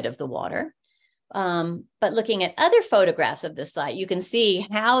little bit of the water. But looking at other photographs of the site, you can see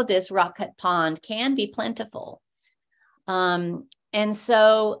how this rock cut pond can be plentiful. And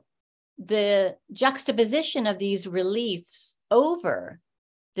so the juxtaposition of these reliefs over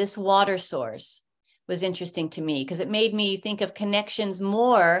this water source was interesting to me, because it made me think of connections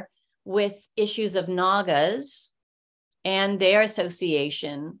more with issues of Nagas and their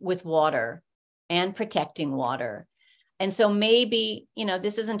association with water and protecting water. And so maybe, you know,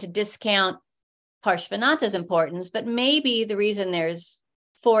 this isn't to discount Parshvanatha's importance, but maybe the reason there's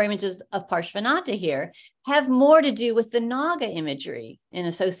 4 images of Parshvanatha here have more to do with the Naga imagery in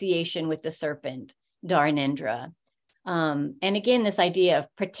association with the serpent, Dharnendra. And again, this idea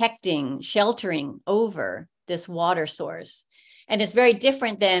of protecting, sheltering over this water source. And it's very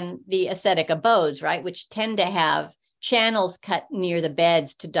different than the ascetic abodes, right, which tend to have channels cut near the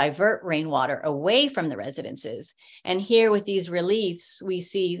beds to divert rainwater away from the residences. And here with these reliefs, we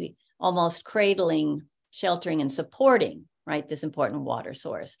see almost cradling, sheltering, and supporting, right, this important water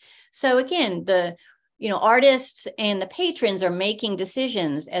source. So again, the artists and the patrons are making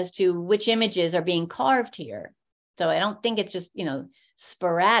decisions as to which images are being carved here. So I don't think it's just,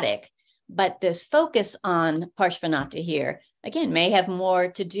 sporadic, but this focus on Parshvanatha here, again, may have more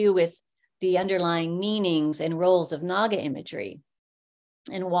to do with the underlying meanings and roles of Naga imagery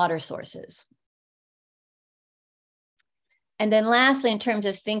and water sources. And then lastly, in terms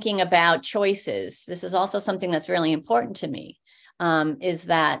of thinking about choices, this is also something that's really important to me, is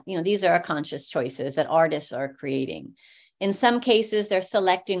that, these are conscious choices that artists are creating. In some cases, they're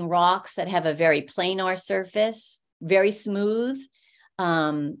selecting rocks that have a very planar surface, very smooth.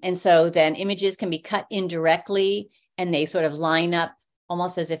 And so then images can be cut indirectly and they sort of line up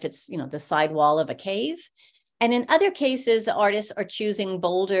almost as if it's, the side wall of a cave. And in other cases, artists are choosing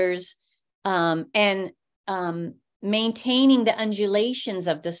boulders and maintaining the undulations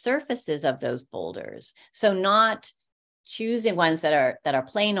of the surfaces of those boulders. So not choosing ones that are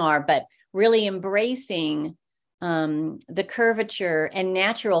planar, but really embracing the curvature and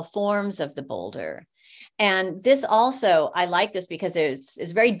natural forms of the boulder. And this also, I like this because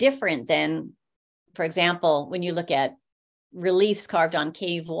it's very different than, for example, when you look at reliefs carved on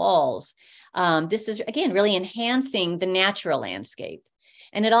cave walls. This is, again, really enhancing the natural landscape.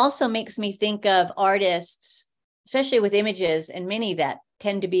 And it also makes me think of artists, especially with images, and many that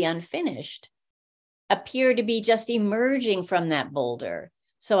tend to be unfinished, appear to be just emerging from that boulder.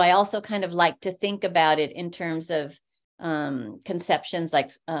 So I also kind of like to think about it in terms of conceptions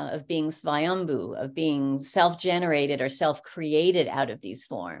like of being svayambhu, of being self-generated or self-created out of these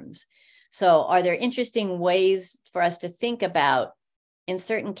forms. So are there interesting ways for us to think about, in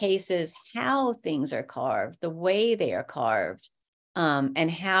certain cases, how things are carved, the way they are carved, and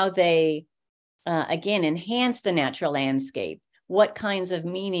how they, again, enhance the natural landscape? What kinds of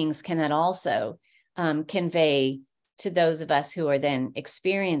meanings can that also convey to those of us who are then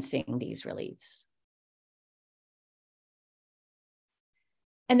experiencing these reliefs?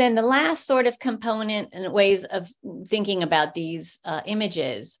 And then the last sort of component and ways of thinking about these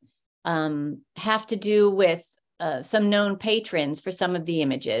images have to do with some known patrons for some of the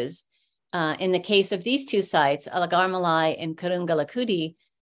images. In the case of these two sites, Kalugumalai and Kalugumalai,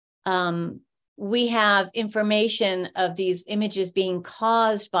 we have information of these images being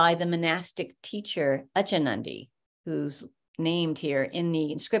caused by the monastic teacher Achanandi, who's named here in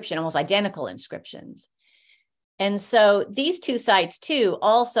the inscription, almost identical inscriptions. And so these two sites too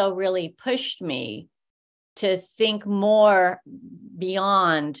also really pushed me to think more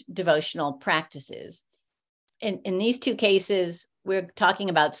beyond devotional practices. In these two cases, we're talking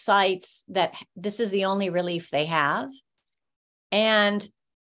about sites that this is the only relief they have. And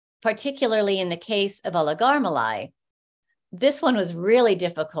particularly in the case of Kalugumalai, this one was really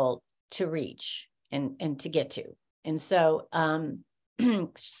difficult to reach and to get to. And so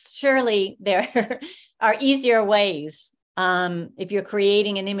surely there are easier ways if you're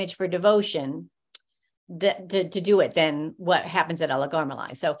creating an image for devotion to do it than what happens at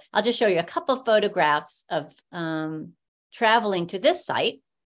Kalugumalai. So I'll just show you a couple of photographs of traveling to this site.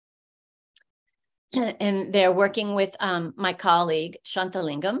 And they're working with my colleague,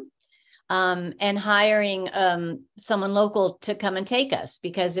 Shantalingam, and hiring someone local to come and take us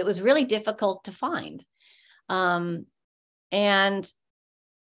because it was really difficult to find. And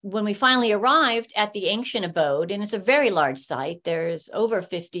when we finally arrived at the ancient abode, and it's a very large site, there's over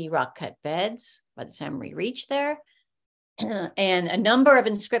 50 rock cut beds by the time we reached there. and a number of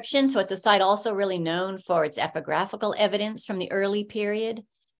inscriptions. So it's a site also really known for its epigraphical evidence from the early period.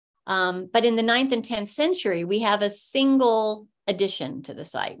 But in the 9th and 10th century, we have a single addition to the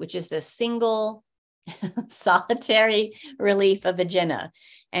site, which is the single solitary relief of a Jina.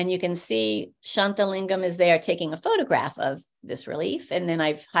 And you can see Shantalingam is there taking a photograph of this relief. And then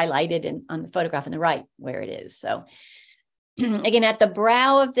I've highlighted on the photograph on the right where it is. So again, at the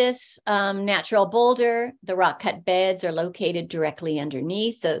brow of this natural boulder, the rock-cut beds are located directly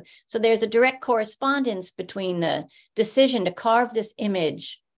underneath. So there's a direct correspondence between the decision to carve this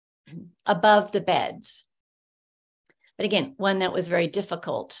image above the beds. But again, one that was very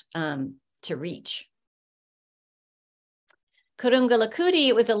difficult to reach. Kalugumalai,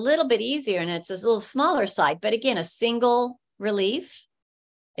 it was a little bit easier, and it's a little smaller site, but again, a single relief.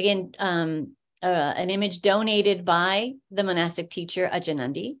 Again, an image donated by the monastic teacher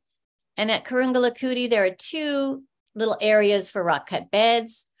Ajanandi. And at Kalugumalai, there are two little areas for rock-cut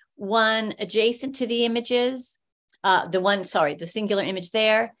beds, one adjacent to the images, the singular image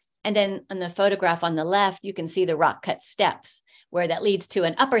there. And then on the photograph on the left, you can see the rock-cut steps, where that leads to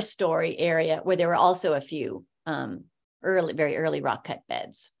an upper story area where there were also a few very early rock-cut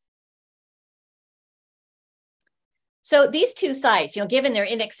beds. So these two sites, given their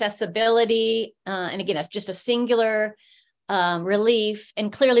inaccessibility, and again, it's just a singular relief,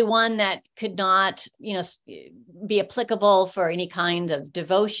 and clearly one that could not, be applicable for any kind of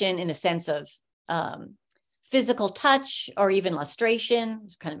devotion in a sense of physical touch or even lustration.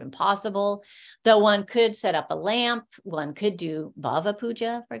 It's kind of impossible. Though one could set up a lamp, one could do bhava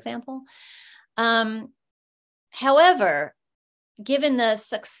puja, for example. However, given the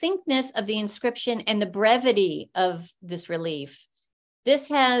succinctness of the inscription and the brevity of this relief, this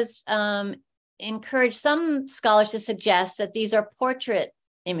has encouraged some scholars to suggest that these are portrait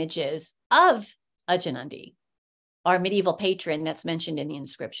images of Ajanandi, our medieval patron that's mentioned in the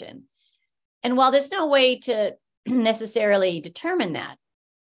inscription. And while there's no way to necessarily determine that,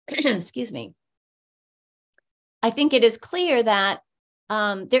 excuse me, I think it is clear that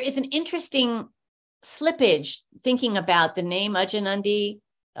there is an interesting slippage thinking about the name Ajanandi,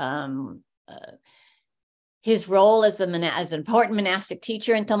 his role as an important monastic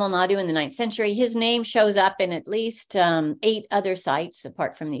teacher in Tamil Nadu in the 9th century. His name shows up in at least 8 other sites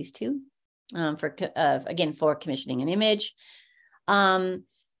apart from these two, for commissioning an image.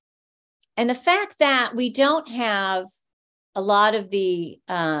 And the fact that we don't have a lot of the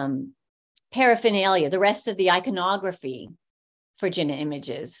paraphernalia, the rest of the iconography for Jina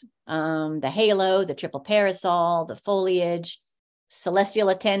images, the halo, the triple parasol, the foliage, celestial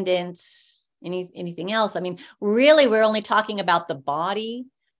attendants, anything else. I mean, really, we're only talking about the body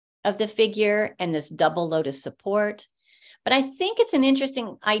of the figure and this double lotus support. But I think it's an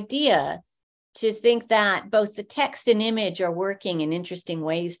interesting idea to think that both the text and image are working in interesting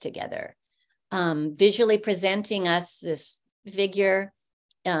ways together, visually presenting us this figure,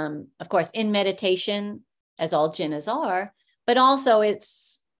 of course, in meditation, as all Jinas are, but also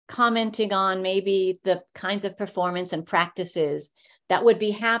it's commenting on maybe the kinds of performance and practices that would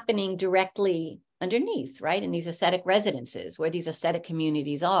be happening directly underneath, right, in these ascetic residences, where these ascetic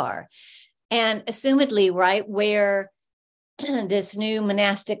communities are. And assumedly, right, where this new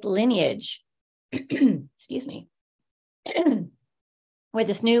monastic lineage, excuse me, where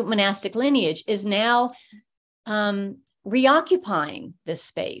this new monastic lineage is now reoccupying this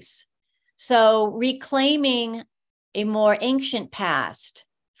space. So reclaiming a more ancient past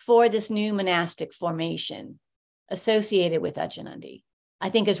for this new monastic formation associated with Ajanandi, I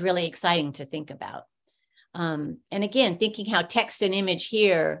think is really exciting to think about. And again, thinking how text and image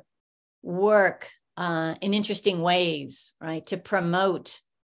here work in interesting ways, right, to promote,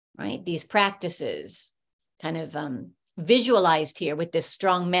 right, these practices, kind of visualized here with this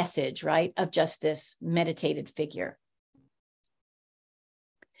strong message, right, of just this meditated figure.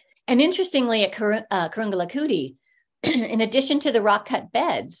 And interestingly, at Kalugumalai, in addition to the rock-cut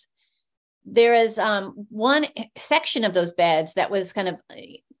beds, there is one section of those beds that was kind of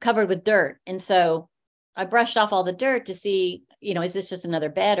covered with dirt. And so I brushed off all the dirt to see, is this just another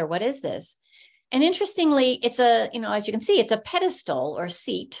bed or what is this? And interestingly, it's as you can see, it's a pedestal or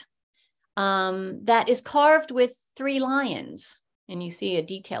seat that is carved with 3 lions. And you see a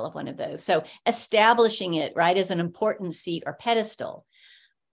detail of one of those. So establishing it, right, as an important seat or pedestal,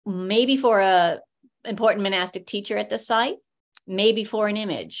 maybe for a important monastic teacher at the site, maybe for an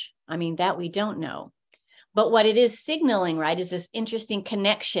image. I mean, that we don't know. But what it is signaling, right, is this interesting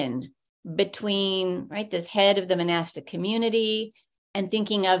connection between, right, this head of the monastic community and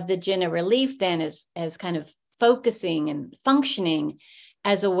thinking of the Jina relief then as kind of focusing and functioning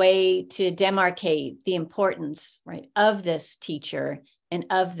as a way to demarcate the importance, right, of this teacher and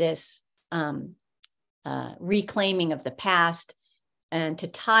of this reclaiming of the past, and to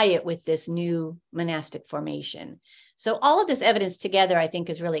tie it with this new monastic formation. So all of this evidence together, I think,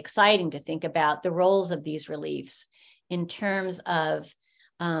 is really exciting to think about the roles of these reliefs in terms of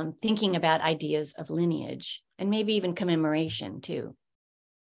thinking about ideas of lineage and maybe even commemoration too,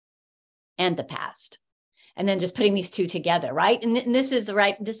 and the past. And then just putting these two together, right? And this is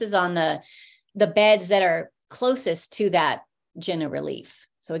this is on the beds that are closest to that Jina relief.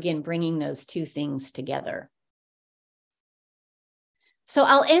 So again, bringing those two things together. So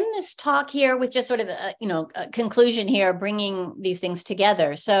I'll end this talk here with just sort of a conclusion here, bringing these things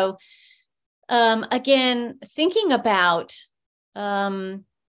together. So again, thinking about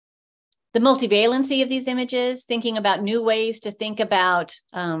the multivalency of these images, thinking about new ways to think about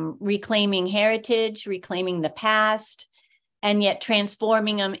reclaiming heritage, reclaiming the past, and yet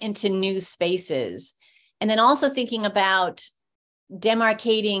transforming them into new spaces. And then also thinking about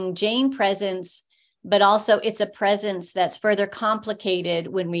demarcating Jain presence, but also it's a presence that's further complicated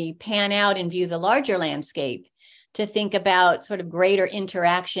when we pan out and view the larger landscape to think about sort of greater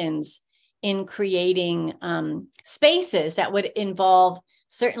interactions in creating spaces that would involve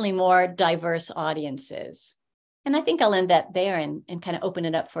certainly more diverse audiences. And I think I'll end that there and kind of open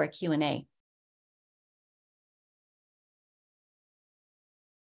it up for a Q&A.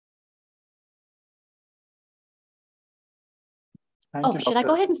 Thank you, should I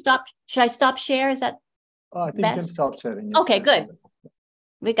go ahead and stop? Should I stop share? Is that I think best? you can stop sharing. Okay, good.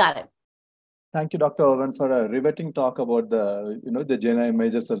 We got it. Thank you, Dr. Owen, for a riveting talk about the Jaina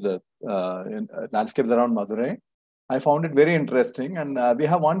images of the landscapes around Madurai. I found it very interesting, and we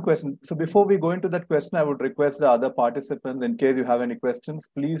have one question. So before we go into that question, I would request the other participants, in case you have any questions,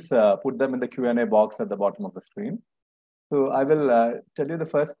 please put them in the Q&A box at the bottom of the screen. So I will tell you the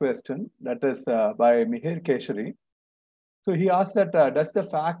first question, that is by Mihir Keshari. So he asked that, does the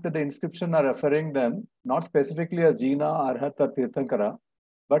fact that the inscription are referring them, not specifically as Jina, Arhat, or Tirthankara,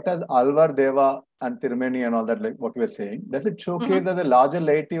 but as Alvar, Deva, and Tirumeni and all that, like what we were saying, does it showcase that the larger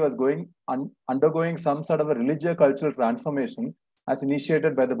laity was undergoing some sort of a religious cultural transformation as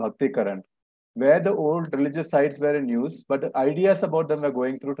initiated by the Bhakti current, where the old religious sites were in use, but the ideas about them were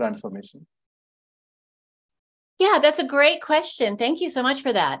going through transformation? Yeah, that's a great question. Thank you so much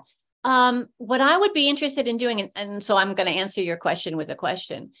for that. What I would be interested in doing, and so I'm going to answer your question with a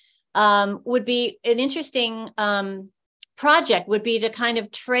question, would be an interesting project would be to kind of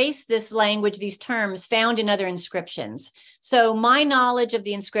trace this language, these terms found in other inscriptions. So my knowledge of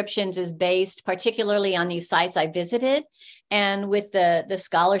the inscriptions is based particularly on these sites I visited and with the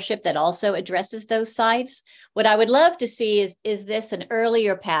scholarship that also addresses those sites. What I would love to see is this an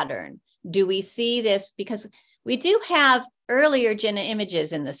earlier pattern? Do we see this? Because we do have earlier Jina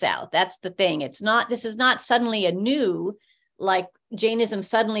images in the South. That's the thing. This is not suddenly a new, like Jainism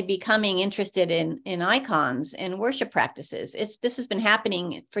suddenly becoming interested in icons and worship practices. This has been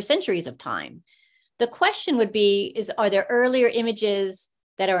happening for centuries of time. The question would be, are there earlier images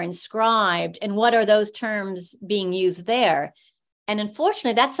that are inscribed, and what are those terms being used there? And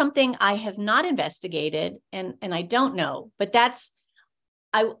unfortunately, that's something I have not investigated, and I don't know, but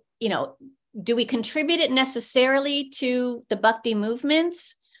do we contribute it necessarily to the Bhakti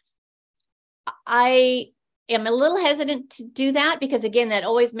movements? I am a little hesitant to do that because, again, that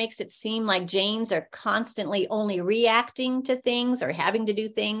always makes it seem like Jains are constantly only reacting to things or having to do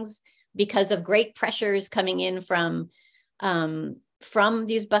things because of great pressures coming in from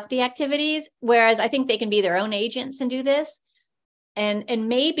these Bhakti activities, whereas I think they can be their own agents and do this. And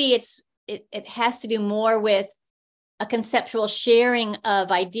maybe it has to do more with a conceptual sharing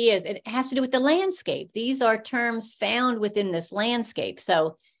of ideas. It has to do with the landscape. These are terms found within this landscape.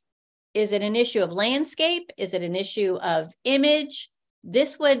 So is it an issue of landscape? Is it an issue of image?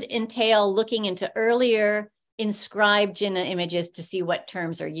 This would entail looking into earlier inscribed Jina images to see what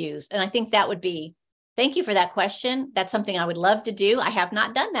terms are used. And I think that would be, thank you for that question. That's something I would love to do. I have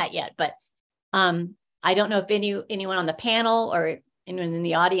not done that yet, but I don't know if anyone on the panel or anyone in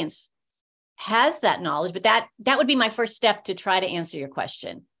the audience has that knowledge, but that would be my first step to try to answer your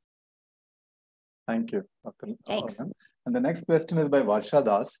question. Thank you, Dr. Thanks. Owen. And the next question is by Varsha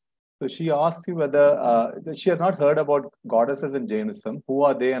Das. So she asks you whether she has not heard about goddesses in Jainism. Who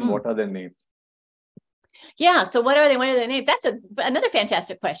are they and what are their names? Yeah, so what are they? What are their names? That's another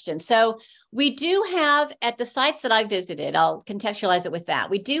fantastic question. So we do have, at the sites that I visited, I'll contextualize it with that.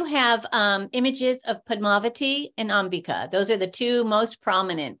 We do have images of Padmavati and Ambika. Those are the two most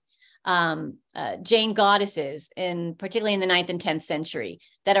prominent Jain goddesses, particularly in the 9th and 10th century,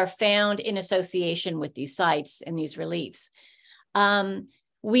 that are found in association with these sites and these reliefs.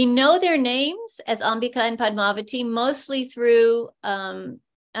 We know their names as Ambika and Padmavati mostly through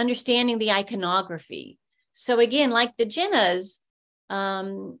understanding the iconography. So again, like the Jinas,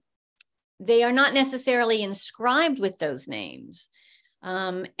 they are not necessarily inscribed with those names.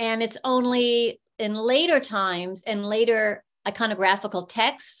 And it's only in later times and later iconographical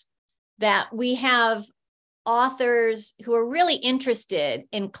texts that we have authors who are really interested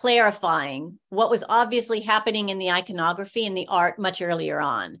in clarifying what was obviously happening in the iconography and the art much earlier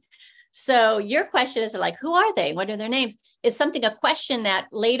on. So your question is like, who are they? What are their names? Is something, a question that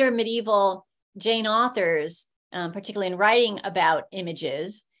later medieval Jain authors, particularly in writing about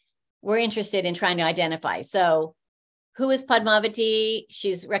images, were interested in trying to identify. So who is Padmavati?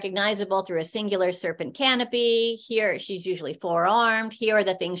 She's recognizable through a singular serpent canopy. Here, she's usually four-armed. Here are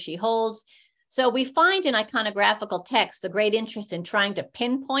the things she holds. So we find in iconographical texts a great interest in trying to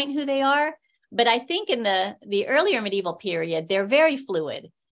pinpoint who they are. But I think in the earlier medieval period, they're very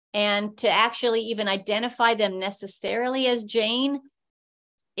fluid. And to actually even identify them necessarily as Jain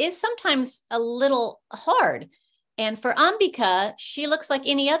is sometimes a little hard. And for Ambika, she looks like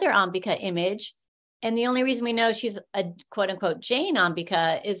any other Ambika image. And the only reason we know she's a quote unquote Jain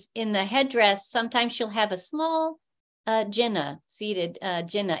Ambika is in the headdress. Sometimes she'll have a small Jina, seated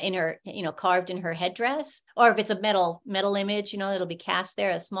Jina in her, carved in her headdress, or if it's a metal image, it'll be cast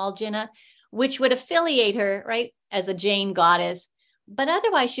there, a small Jina, which would affiliate her, right, as a Jain goddess. But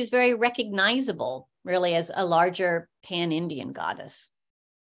otherwise, she's very recognizable, really, as a larger pan-Indian goddess.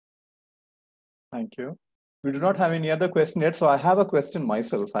 Thank you. We do not have any other question yet, so I have a question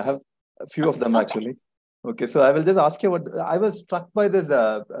myself. I have a few of them actually. Okay, so I will just ask you what I was struck by this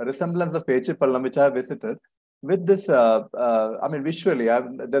resemblance of Pechipallam, which I have visited. With this, I mean, visually,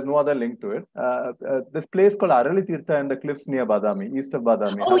 there's no other link to it. This place called Arali Tirtha and the cliffs near Badami, east of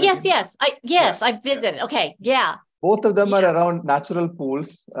Badami. Oh, yes. I visited. Okay, yeah. Both of them are around natural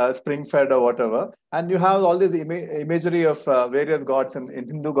pools, spring-fed or whatever. And you have all this imagery of various gods in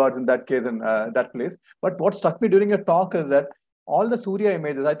Hindu gods in that case, in that place. But what struck me during your talk is that all the Surya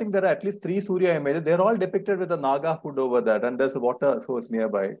images, I think there are at least 3 Surya images, they're all depicted with a Naga hood over that. And there's a water source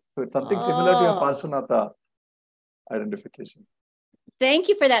nearby. So it's something similar to your Parshvanatha identification. Thank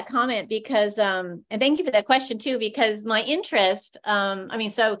you for that comment because, and thank you for that question too, because my interest,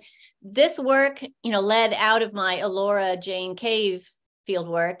 so this work, led out of my Ellora Jain cave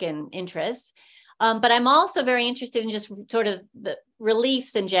fieldwork and interests. But I'm also very interested in just sort of the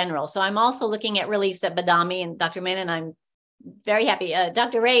reliefs in general. So I'm also looking at reliefs at Badami, and Dr. Menon, I'm very happy.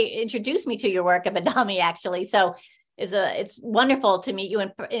 Dr. Ray introduced me to your work at Badami, actually. So it's wonderful to meet you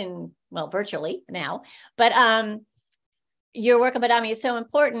in virtually now. But your work at Badami is so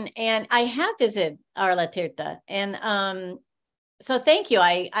important. And I have visited Arla Tirtha. And so thank you.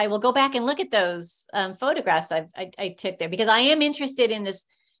 I will go back and look at those photographs I took there, because I am interested in this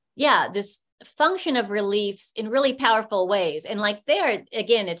function of reliefs in really powerful ways. And like there,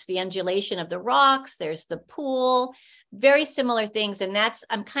 again, it's the undulation of the rocks. There's the pool, very similar things. And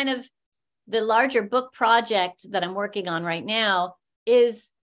I'm kind of, the larger book project that I'm working on right now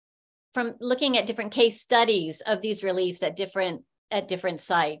is from looking at different case studies of these reliefs at different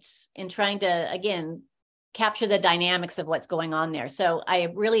sites and trying to, again, capture the dynamics of what's going on there. So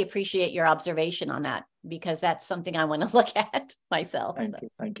I really appreciate your observation on that, because that's something I want to look at myself.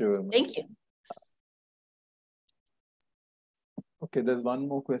 Thank you very much. Thank you. Okay, there's one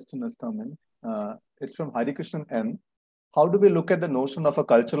more question that's coming. It's from Harikrishnan N. How do we look at the notion of a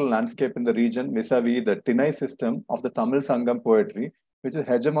cultural landscape in the region vis-a-vis the Tinai system of the Tamil Sangam poetry, which is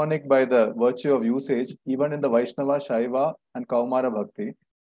hegemonic by the virtue of usage, even in the Vaishnava, Shaiva, and Kaumara Bhakti,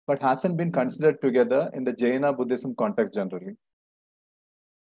 but hasn't been considered together in the Jaina Buddhism context generally?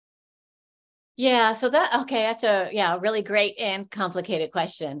 Yeah, so that's a really great and complicated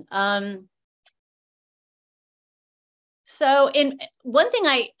question. So in one thing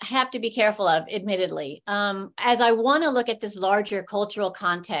I have to be careful of, admittedly, as I want to look at this larger cultural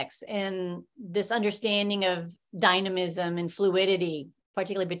context and this understanding of dynamism and fluidity,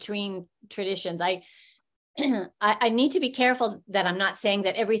 particularly between traditions, I need to be careful that I'm not saying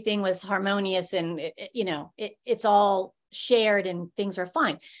that everything was harmonious and it's all shared and things are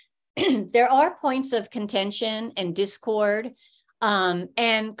fine. There are points of contention and discord,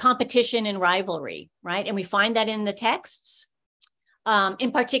 and competition and rivalry, right? And we find that in the texts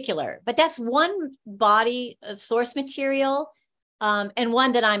in particular, but that's one body of source material and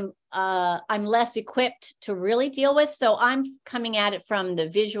one that I'm less equipped to really deal with. So I'm coming at it from the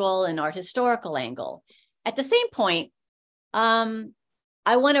visual and art historical angle. At the same point, I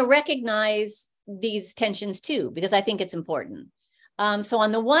want to recognize these tensions too, because I think it's important. So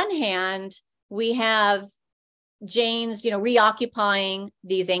on the one hand, we have Jains, reoccupying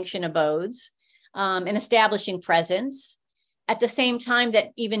these ancient abodes and establishing presence. At the same time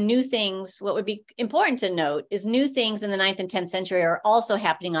that even new things, what would be important to note is new things in the 9th and 10th century are also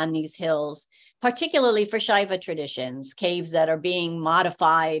happening on these hills, particularly for Shaiva traditions, caves that are being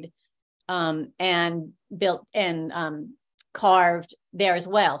modified and built and carved there as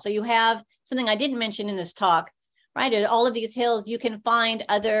well. So you have something I didn't mention in this talk, right? At all of these hills, you can find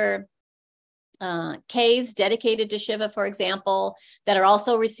other caves dedicated to Shiva, for example, that are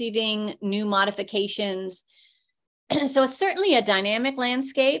also receiving new modifications. So it's certainly a dynamic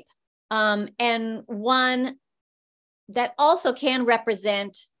landscape and one that also can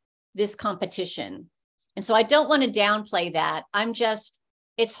represent this competition. And so I don't want to downplay that.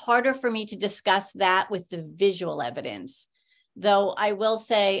 It's harder for me to discuss that with the visual evidence, though I will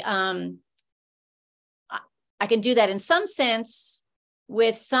say I can do that in some sense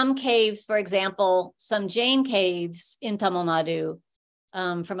with some caves, for example, some Jain caves in Tamil Nadu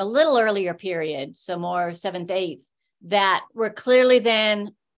from a little earlier period, so more 7th, 8th, that were clearly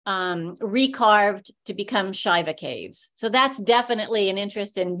then recarved to become Shaiva caves. So that's definitely an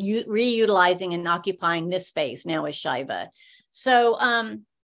interest in reutilizing and occupying this space now as Shaiva. So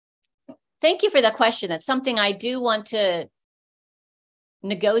thank you for the question. That's something I do want to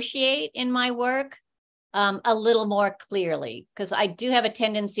negotiate in my work a little more clearly, because I do have a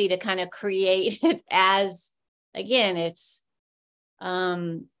tendency to kind of create it as, again, it's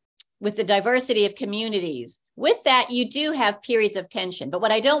with the diversity of communities. With that, you do have periods of tension. But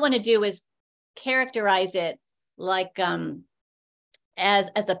what I don't want to do is characterize it like as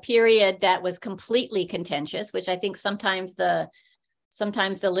a period that was completely contentious, which I think sometimes the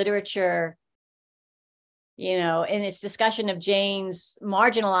literature, in its discussion of Jains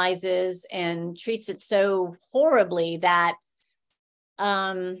marginalizes and treats it so horribly that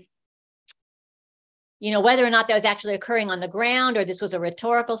whether or not that was actually occurring on the ground or this was a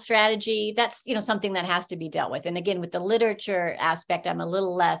rhetorical strategy, that's, something that has to be dealt with. And again, with the literature aspect, I'm a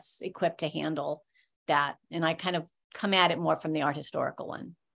little less equipped to handle that. And I kind of come at it more from the art historical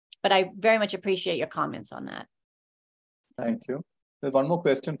one. But I very much appreciate your comments on that. Thank you. There's one more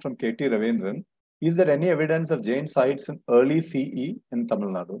question from KT Ravindran. Is there any evidence of Jain sites in early CE in Tamil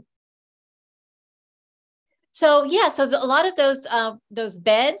Nadu? So yeah, a lot of those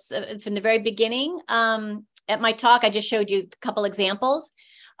beds from the very beginning. At my talk, I just showed you a couple examples.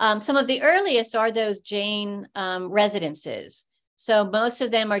 Some of the earliest are those Jain residences. So most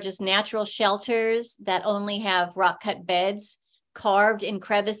of them are just natural shelters that only have rock-cut beds carved in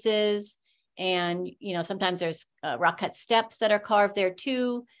crevices, and sometimes there's rock-cut steps that are carved there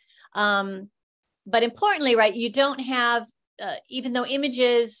too. But importantly, right, you don't have even though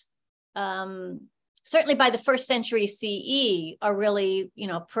images. Certainly by the 1st century CE are really,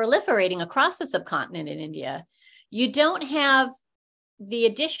 proliferating across the subcontinent in India. You don't have the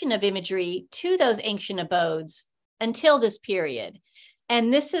addition of imagery to those ancient abodes until this period.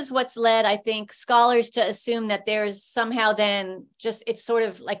 And this is what's led, I think, scholars to assume that there's somehow then it's sort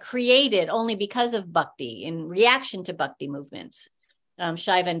of like created only because of Bhakti, in reaction to Bhakti movements,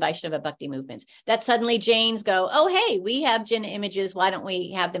 Shaiva and Vaishnava Bhakti movements, that suddenly Jains go, oh, hey, we have Jina images, why don't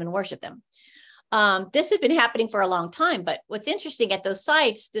we have them and worship them? This has been happening for a long time, but what's interesting at those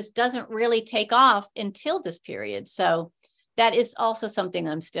sites, this doesn't really take off until this period. So that is also something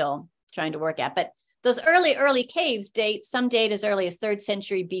I'm still trying to work at. But those early caves some date as early as 3rd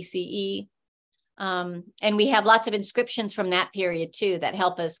century BCE. And we have lots of inscriptions from that period too, that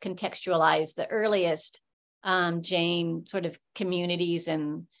help us contextualize the earliest Jain sort of communities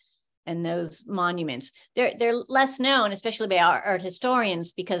and those monuments. They're less known, especially by our art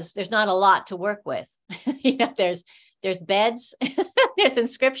historians, because there's not a lot to work with. There's beds, there's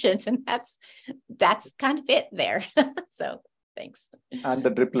inscriptions, and that's kind of it there. So thanks. And the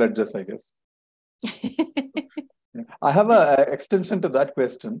drip ledges, I guess. I have an extension to that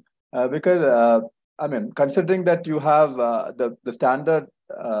question because considering that you have the standard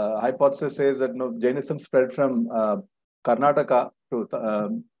hypothesis says that Jainism spread from Karnataka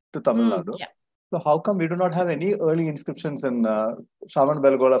to Tamil Nadu. Yeah. So how come we do not have any early inscriptions in Shravan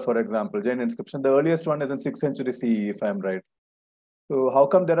Belgola, for example, Jain inscription? The earliest one is in 6th century CE, if I'm right. So how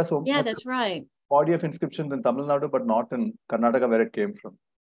come there are so much that's right. body of inscriptions in Tamil Nadu, but not in Karnataka, where it came from?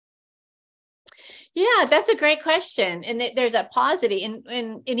 Yeah, that's a great question. And there's a paucity.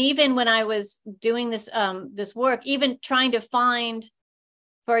 And even when I was doing this work, even trying to find,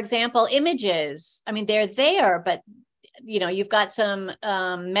 for example, images, they're there, but you've got some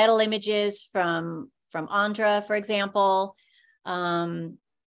metal images from Andhra, for example, and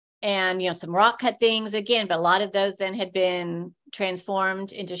some rock cut things again, but a lot of those then had been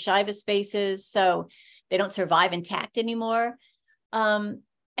transformed into Shaiva spaces. So they don't survive intact anymore?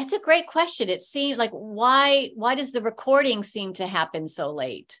 It's a great question. It seems like why does the recording seem to happen so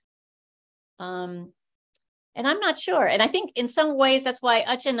late? And I'm not sure. And I think in some ways that's why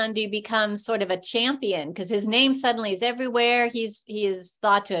Achanandi becomes sort of a champion, because his name suddenly is everywhere. He is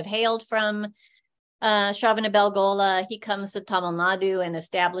thought to have hailed from Shravanabelgola. He comes to Tamil Nadu and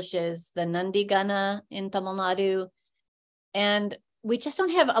establishes the Nandigana in Tamil Nadu. And we just don't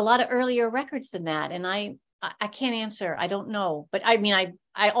have a lot of earlier records than that. And I can't answer. I don't know. But I mean, I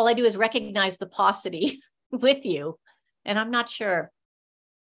all I do is recognize the paucity with you. And I'm not sure.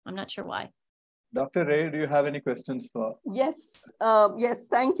 I'm not sure why. Dr. Ray, do you have any questions for? Yes, yes,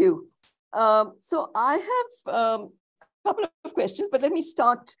 thank you. So I have a couple of questions, but let me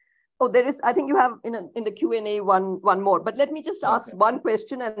start. Oh, there is, I think you have in the Q&A one more, but let me just ask one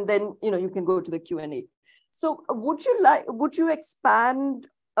question and then, you can go to the Q&A. So would you expand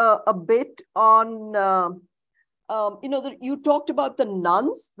a bit on, you talked about the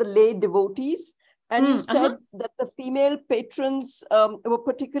nuns, the lay devotees, and you said that the female patrons were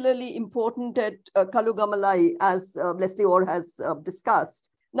particularly important at Kalugumalai, as Leslie Orr has discussed.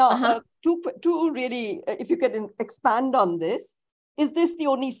 Now, two really, if you can expand on this, is this the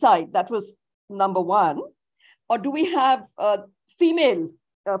only site? That was number one. Or do we have female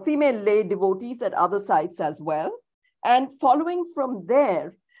lay devotees at other sites as well? And following from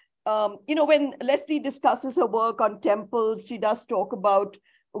there, when Leslie discusses her work on temples, she does talk about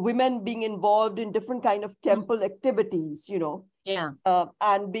women being involved in different kind of temple activities,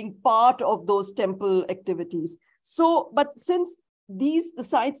 and being part of those temple activities. So, but since the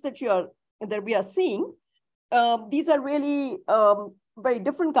sites that we are seeing, these are really very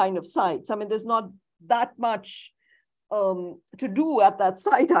different kind of sites. I mean, there's not that much to do at that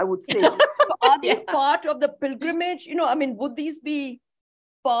site, I would say. So are these part of the pilgrimage? Would these be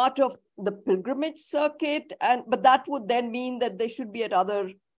part of the pilgrimage circuit? But that would then mean that they should be at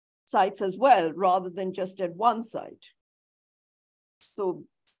other sites as well, rather than just at one site. So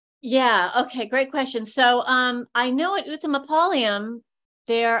yeah, okay, great question. So I know at Uttamapalayam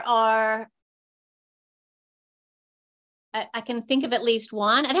there are, I can think of at least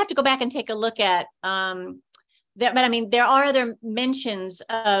one. I'd have to go back and take a look at that, but I mean there are other mentions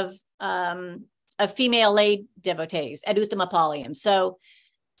of female lay devotees at Uttamapalayam. So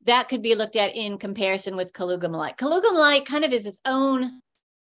that could be looked at in comparison with Kalugumalai. Kalugumalai kind of is its own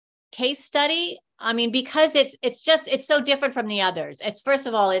case study. I mean, because it's so different from the others. It's, first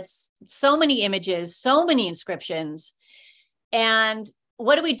of all, it's so many images, so many inscriptions. And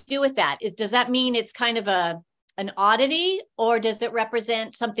what do we do with that? Does that mean it's kind of an oddity, or does it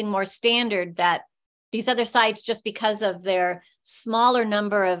represent something more standard that these other sites, just because of their smaller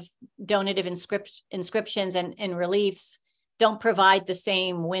number of donative inscriptions and reliefs, don't provide the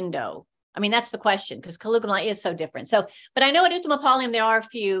same window? I mean, that's the question, because Kalugumalai is so different. So, but I know at Uttamapalayam, there are a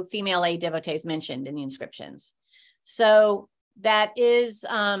few female lay devotees mentioned in the inscriptions. So that is,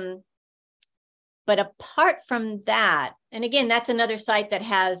 but apart from that, and again, that's another site that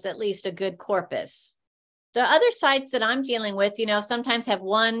has at least a good corpus. The other sites that I'm dealing with, sometimes have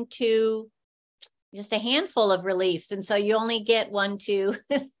one, two, just a handful of reliefs. And so you only get one, two,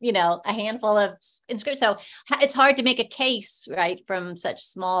 a handful of inscriptions. So it's hard to make a case, right, from such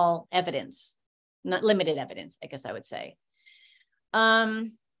small evidence, not limited evidence, I guess I would say.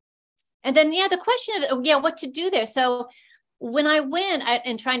 And then, the question of, what to do there. So when I went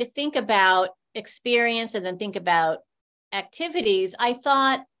and trying to think about experience and then think about activities, I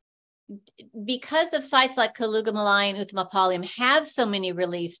thought, because of sites like Kalugumalai and Uttamapalayam have so many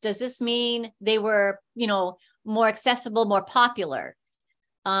reliefs, does this mean they were, more accessible, more popular?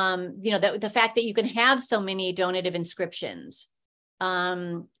 The fact that you can have so many donative inscriptions.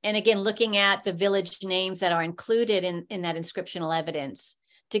 And again, looking at the village names that are included in that inscriptional evidence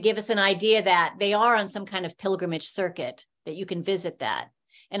to give us an idea that they are on some kind of pilgrimage circuit, that you can visit that.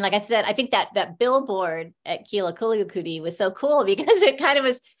 And like I said, I think that billboard at Kilakulukudi was so cool, because it kind of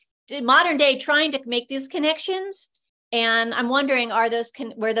was modern day trying to make these connections. And I'm wondering,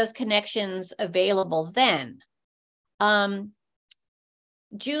 were those connections available then?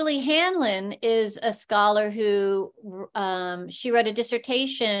 Julie Hanlon is a scholar who she wrote a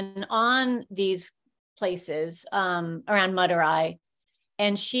dissertation on these places around Madurai.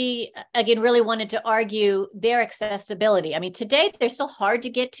 And she, again, really wanted to argue their accessibility. I mean, today they're so hard to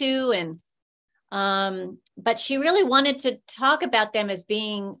get to, and but she really wanted to talk about them as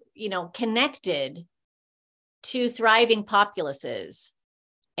being, connected to thriving populaces.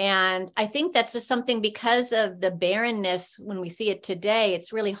 And I think that's just something, because of the barrenness when we see it today,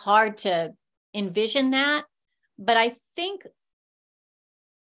 it's really hard to envision that. But I think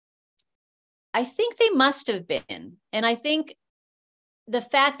I think they must have been. And I think the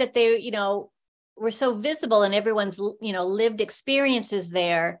fact that they, were so visible in everyone's, lived experiences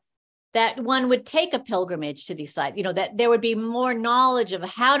there, that one would take a pilgrimage to these sites, that there would be more knowledge of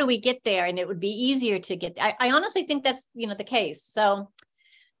how do we get there, and it would be easier to get. I honestly think that's, the case. So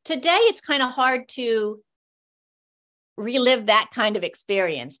today it's kind of hard to relive that kind of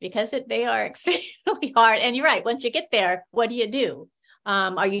experience because they are extremely hard. And you're right, once you get there, what do you do?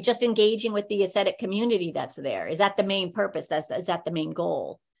 Are you just engaging with the ascetic community that's there? Is that the main purpose? Is that the main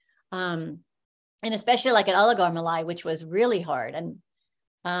goal? And especially like at Kalugumalai, which was really hard.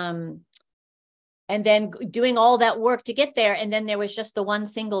 And then doing all that work to get there. And then there was just the one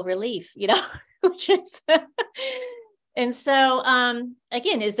single relief, which is, and so,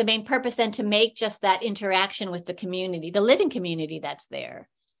 again, is the main purpose then to make just that interaction with the community, the living community that's there.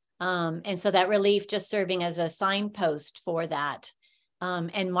 And so that relief just serving as a signpost for that.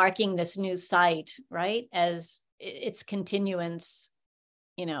 And marking this new site, right, as its continuance,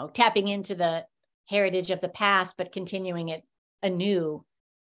 tapping into the heritage of the past, but continuing it anew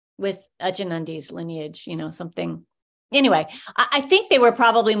with Ajanandi's lineage, something. Anyway, I think they were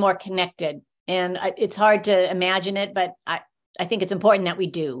probably more connected, and it's hard to imagine it, but I think it's important that we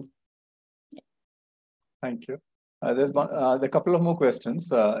do. Thank you. There's a couple of more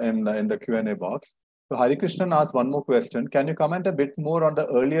questions in the Q&A box. So Hari Krishnan asked one more question. Can you comment a bit more on the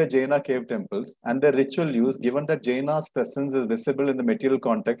earlier Jaina cave temples and their ritual use, given that Jaina's presence is visible in the material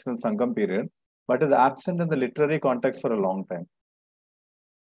context in the Sangam period, but is absent in the literary context for a long time?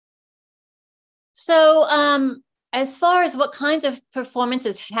 So as far as what kinds of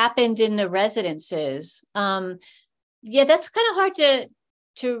performances happened in the residences, yeah, that's kind of hard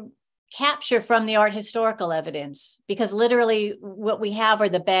to capture from the art historical evidence, because literally what we have are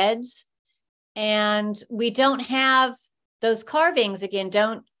the beds. And we don't have those carvings, again,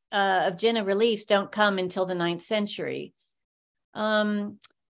 of Jina reliefs don't come until the 9th century.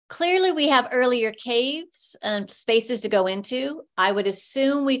 Clearly, we have earlier caves and spaces to go into. I would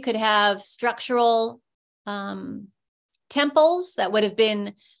assume we could have structural temples that would have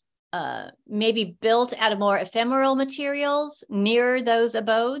been maybe built out of more ephemeral materials near those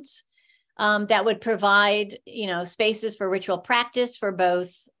abodes. That would provide, spaces for ritual practice for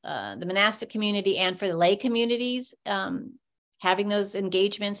both the monastic community and for the lay communities, having those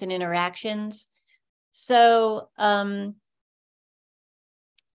engagements and interactions. So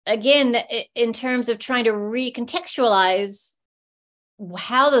again, in terms of trying to recontextualize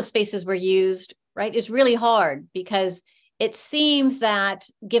how those spaces were used, right, is really hard, because it seems that,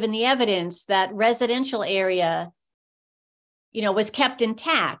 given the evidence, that residential area was kept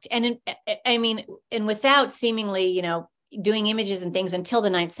intact. And and without seemingly, doing images and things until the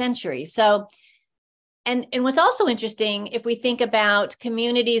 9th century. So, and what's also interesting, if we think about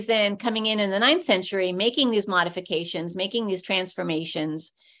communities then coming in the 9th century, making these modifications, making these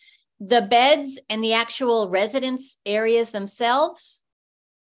transformations, the beds and the actual residence areas themselves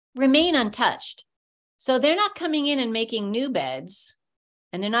remain untouched. So they're not coming in and making new beds,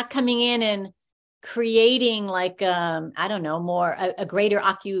 and they're not coming in and creating like, a greater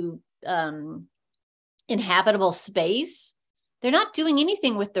inhabitable space. They're not doing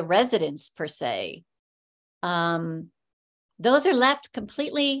anything with the residents per se. Those are left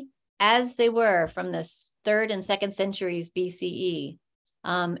completely as they were from the 3rd and 2nd centuries BCE.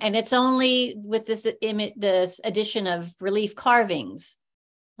 And it's only with this addition of relief carvings.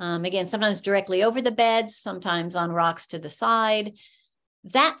 Again, sometimes directly over the beds, sometimes on rocks to the side.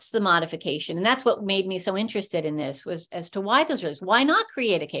 That's the modification. And that's what made me so interested in this, was as to why those reliefs. Why not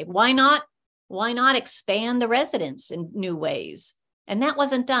create a cave? Why not expand the residence in new ways? And that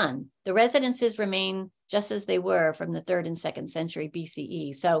wasn't done. The residences remain just as they were from the 3rd and 2nd century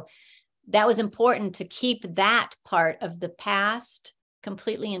BCE. So that was important to keep that part of the past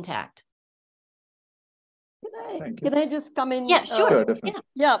completely intact. Can I just come in? Yeah, sure.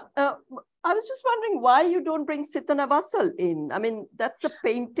 Yeah. I was just wondering why you don't bring Sitanavasal in. I mean, that's a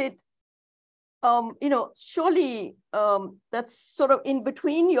painted, surely that's sort of in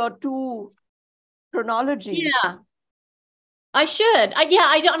between your two chronologies. Yeah, I should. I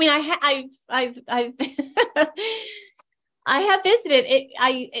have visited it.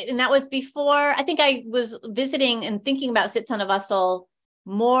 And that was before. I think I was visiting and thinking about Sitanavasal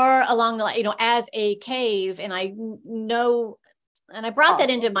more along the, as a cave, and I know. And I brought that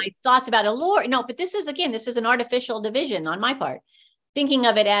into my thoughts about allure. No, but this is an artificial division on my part, thinking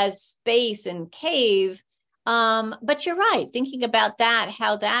of it as space and cave. But you're right, thinking about that,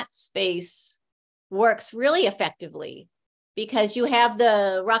 how that space works really effectively, because you have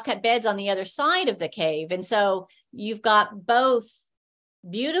the rock cut beds on the other side of the cave. And so you've got both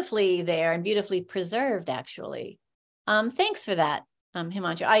beautifully there and beautifully preserved, actually. Thanks for that,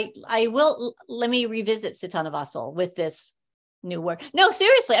 Himanshu. I will, let me revisit Sittanavasal with this new work. No,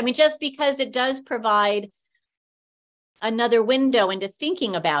 seriously, I mean, just because it does provide another window into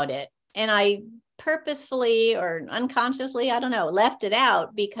thinking about it. And I purposefully or unconsciously, I don't know, left it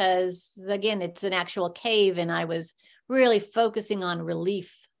out because, again, it's an actual cave and I was really focusing on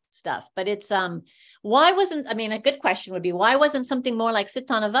relief stuff. But it's, why wasn't, I mean, a good question would be, why wasn't something more like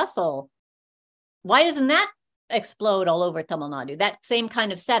Sittanavasal? Why doesn't that explode all over Tamil Nadu? That same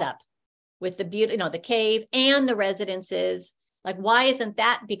kind of setup with the beauty, you know, the cave and the residences. Like, why isn't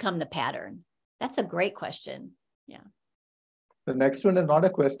that become the pattern? That's a great question. Yeah. The next one is not a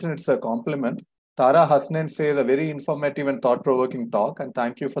question, it's a compliment. Tara Hasnain says a very informative and thought-provoking talk, and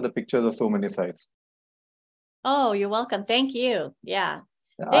thank you for the pictures of so many sites. Oh, you're welcome. Thank you. Yeah.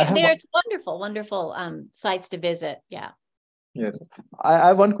 They're wonderful, wonderful sites to visit. Yeah. Yes. I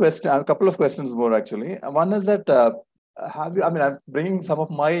have one question, a couple of questions more actually. One is that, have you, I mean, I'm bringing some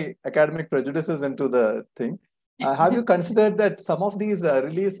of my academic prejudices into the thing. Have you considered that some of these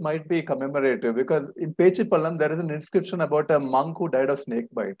reliefs might be commemorative? Because in Pechipalam, there is an inscription about a monk who died of snake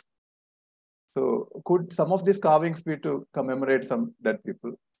bite. So could some of these carvings be to commemorate some dead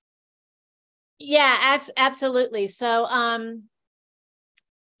people? Yeah, absolutely. So,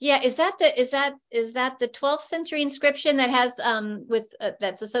 yeah, is that the 12th century inscription that has with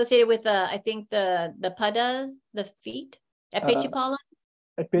that's associated with I think the padas, the feet at Pechipalam?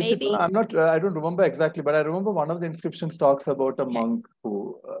 At Pechipalam, I'm not. I don't remember exactly, but I remember one of the inscriptions talks about a monk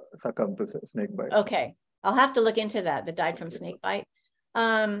who succumbed to snake bite. Okay, I'll have to look into that. That died from snake bite.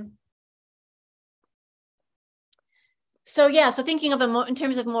 So yeah, so thinking of in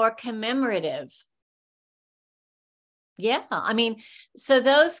terms of more commemorative. Yeah, I mean, so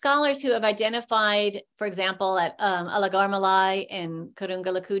those scholars who have identified, for example, at Alagarmalai and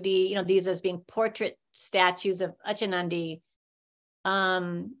Kurungalakudi, you know, these as being portrait statues of Achanandi.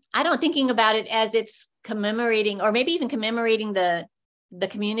 I don't thinking about it as it's commemorating, or maybe even commemorating the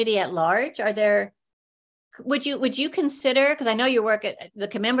community at large. Are there? Would you consider? Because I know your work at the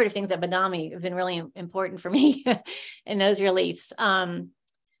commemorative things at Badami have been really important for me in those reliefs.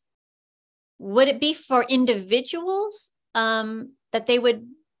 Would it be for individuals that they would?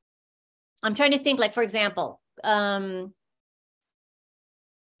 I'm trying to think. Like, for example,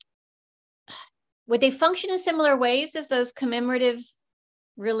 would they function in similar ways as those commemorative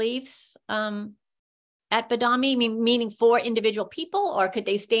reliefs at Badami? Meaning for individual people, or could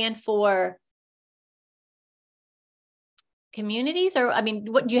they stand for communities? Or, I mean,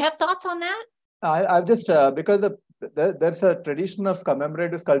 what do you have thoughts on that? I've just because there's a tradition of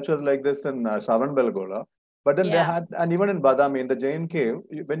commemorative sculptures like this in Shravanbelgola, but then they had, and even in Badami, in the Jain cave,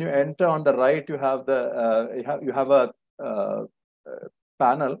 when you enter on the right, you have the you have a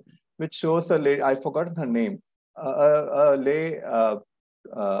panel which shows a lady. I've forgotten her name. A lay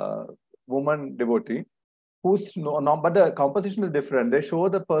woman devotee who's but the composition is different. They show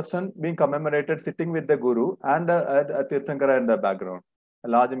the person being commemorated sitting with the guru and a Tirthankara in the background, a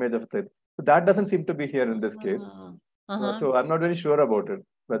large image of Tirth. So that doesn't seem to be here in this case. So I'm not very sure about it,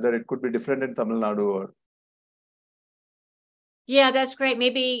 whether it could be different in Tamil Nadu or. Yeah, that's great.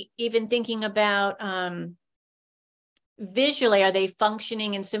 Maybe even thinking about visually, are they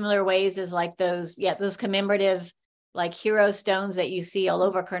functioning in similar ways as like those commemorative like hero stones that you see all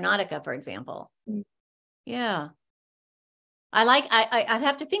over Karnataka, for example? Yeah. I'd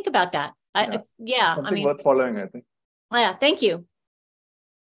have to think about that. Something worth following, I think. Yeah, thank you.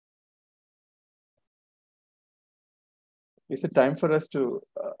 Is it time for us to,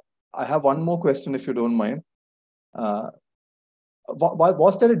 I have one more question if you don't mind.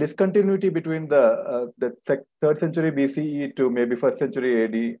 Was there a discontinuity between the 3rd century BCE to maybe 1st century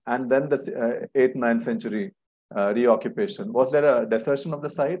AD and then the 8th, 9th century reoccupation? Was there a desertion of the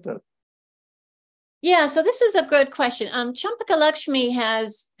site? Or? Yeah, so this is a good question. Champaka Lakshmi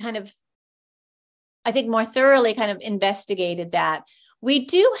has kind of, I think, more thoroughly kind of investigated that. We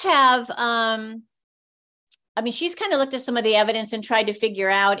do have, I mean, she's kind of looked at some of the evidence and tried to figure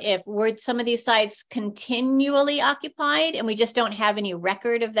out if were some of these sites continually occupied and we just don't have any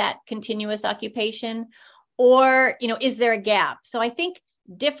record of that continuous occupation, or, you know, is there a gap? So I think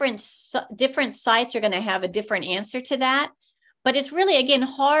different sites are going to have a different answer to that. But it's really, again,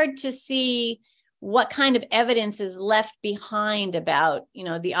 hard to see what kind of evidence is left behind about, you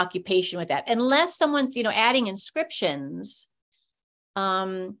know, the occupation with that, unless someone's, you know, adding inscriptions,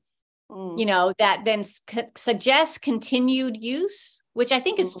 you know, that then suggests continued use, which I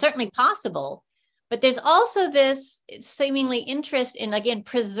think is certainly possible. But there's also this seemingly interest in, again,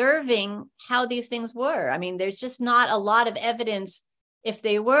 preserving how these things were. I mean, there's just not a lot of evidence if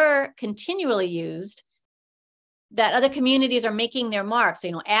they were continually used, that other communities are making their marks,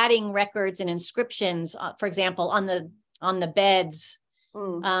 adding records and inscriptions, for example, on the beds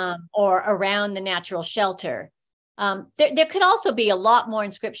or around the natural shelter. There could also be a lot more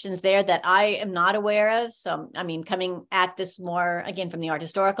inscriptions there that I am not aware of. So, coming at this more, again, from the art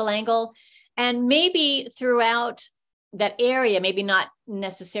historical angle, and maybe throughout that area, maybe not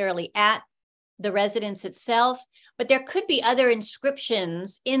necessarily at the residence itself, but there could be other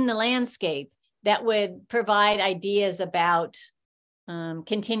inscriptions in the landscape that would provide ideas about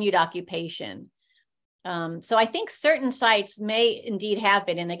continued occupation. So I think certain sites may indeed have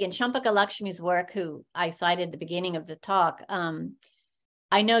been. And again, Champaka Lakshmi's work, who I cited at the beginning of the talk,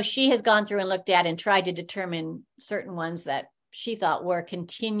 I know she has gone through and looked at and tried to determine certain ones that she thought were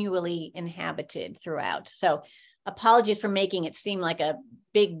continually inhabited throughout. So apologies for making it seem like a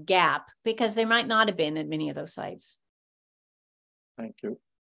big gap, because there might not have been at many of those sites. Thank you.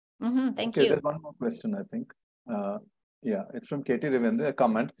 Thank you. There's one more question, I think. Yeah, it's from Katie Ravindra, a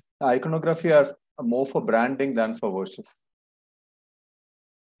comment. Iconography are more for branding than for worship.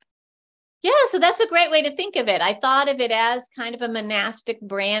 Yeah, so that's a great way to think of it. I thought of it as kind of a monastic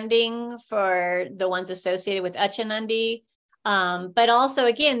branding for the ones associated with Achanandi. But also,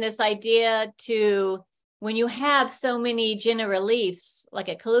 again, this idea to, when you have so many Jina reliefs, like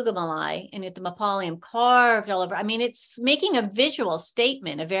at Kalugumalai and Uttamapalayam carved all over, it's making a visual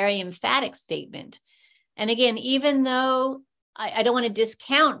statement, a very emphatic statement. And again, even though I don't want to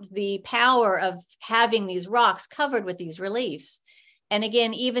discount the power of having these rocks covered with these reliefs, and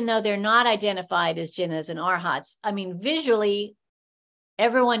again, even though they're not identified as Jinas and Arhats, visually,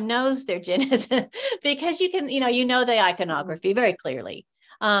 everyone knows they're Jinas because you know the iconography very clearly.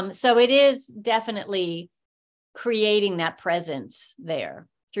 So it is definitely creating that presence there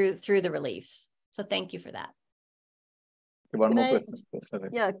through the reliefs. So thank you for that. One more question. Sorry.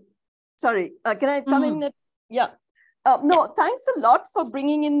 Yeah, sorry. Can I come in? Yeah. No, thanks a lot for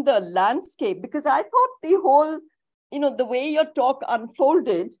bringing in the landscape, because I thought the whole, the way your talk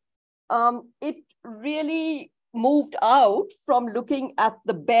unfolded, it really moved out from looking at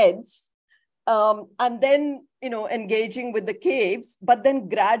the beds and then, engaging with the caves, but then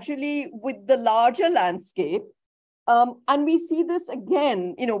gradually with the larger landscape. And we see this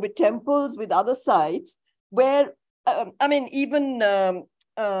again, with temples, with other sites where, even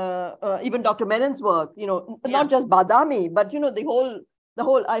Dr. Menon's work, not just Badami, but, the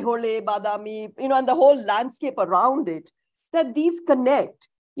whole Aihole, Badami, and the whole landscape around it, that these connect.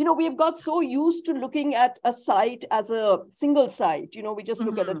 We have got so used to looking at a site as a single site. We just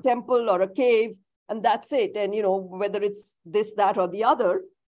look at a temple or a cave and that's it. And, whether it's this, that, or the other,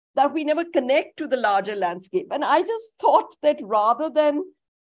 that we never connect to the larger landscape. And I just thought that rather than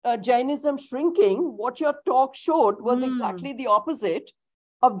Jainism shrinking, what your talk showed was exactly the opposite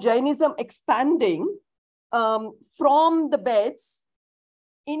of Jainism expanding from the beds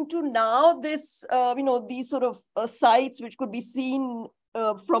into now this, these sort of sites which could be seen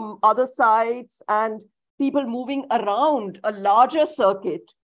from other sites and people moving around a larger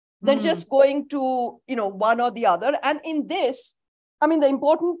circuit than just going to, one or the other. And in this, the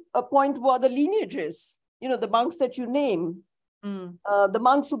important point were the lineages, the monks that you name, the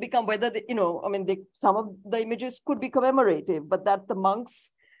monks who become, whether they, some of the images could be commemorative, but that the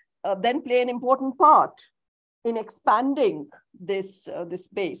monks then play an important part in expanding this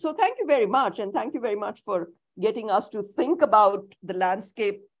base. So thank you very much. And thank you very much for getting us to think about the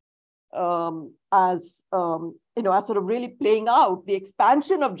landscape as sort of really playing out the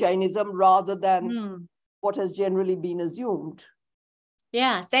expansion of Jainism rather than what has generally been assumed.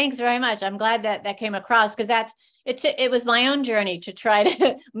 Yeah, thanks very much. I'm glad that came across, because it was my own journey to try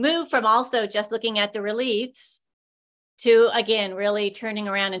to move from also just looking at the reliefs to, again, really turning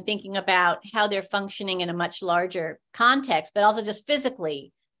around and thinking about how they're functioning in a much larger context, but also just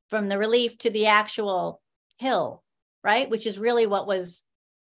physically from the relief to the actual hill, right? Which is really what was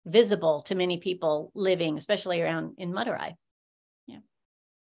visible to many people living, especially around in Madurai. Yeah.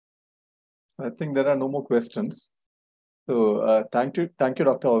 I think there are no more questions. So thank you,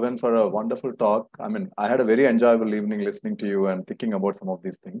 Dr. Owen, for a wonderful talk. I had a very enjoyable evening listening to you and thinking about some of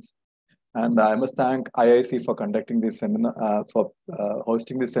these things. And I must thank IIC for conducting this seminar, for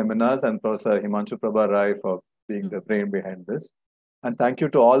hosting these seminars, and Professor Himanshu Prabha Rai for being the brain behind this. And thank you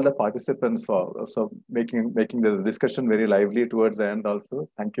to all the participants for making this discussion very lively towards the end also.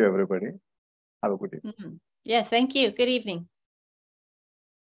 Thank you, everybody. Have a good evening. Yeah, thank you. Good evening.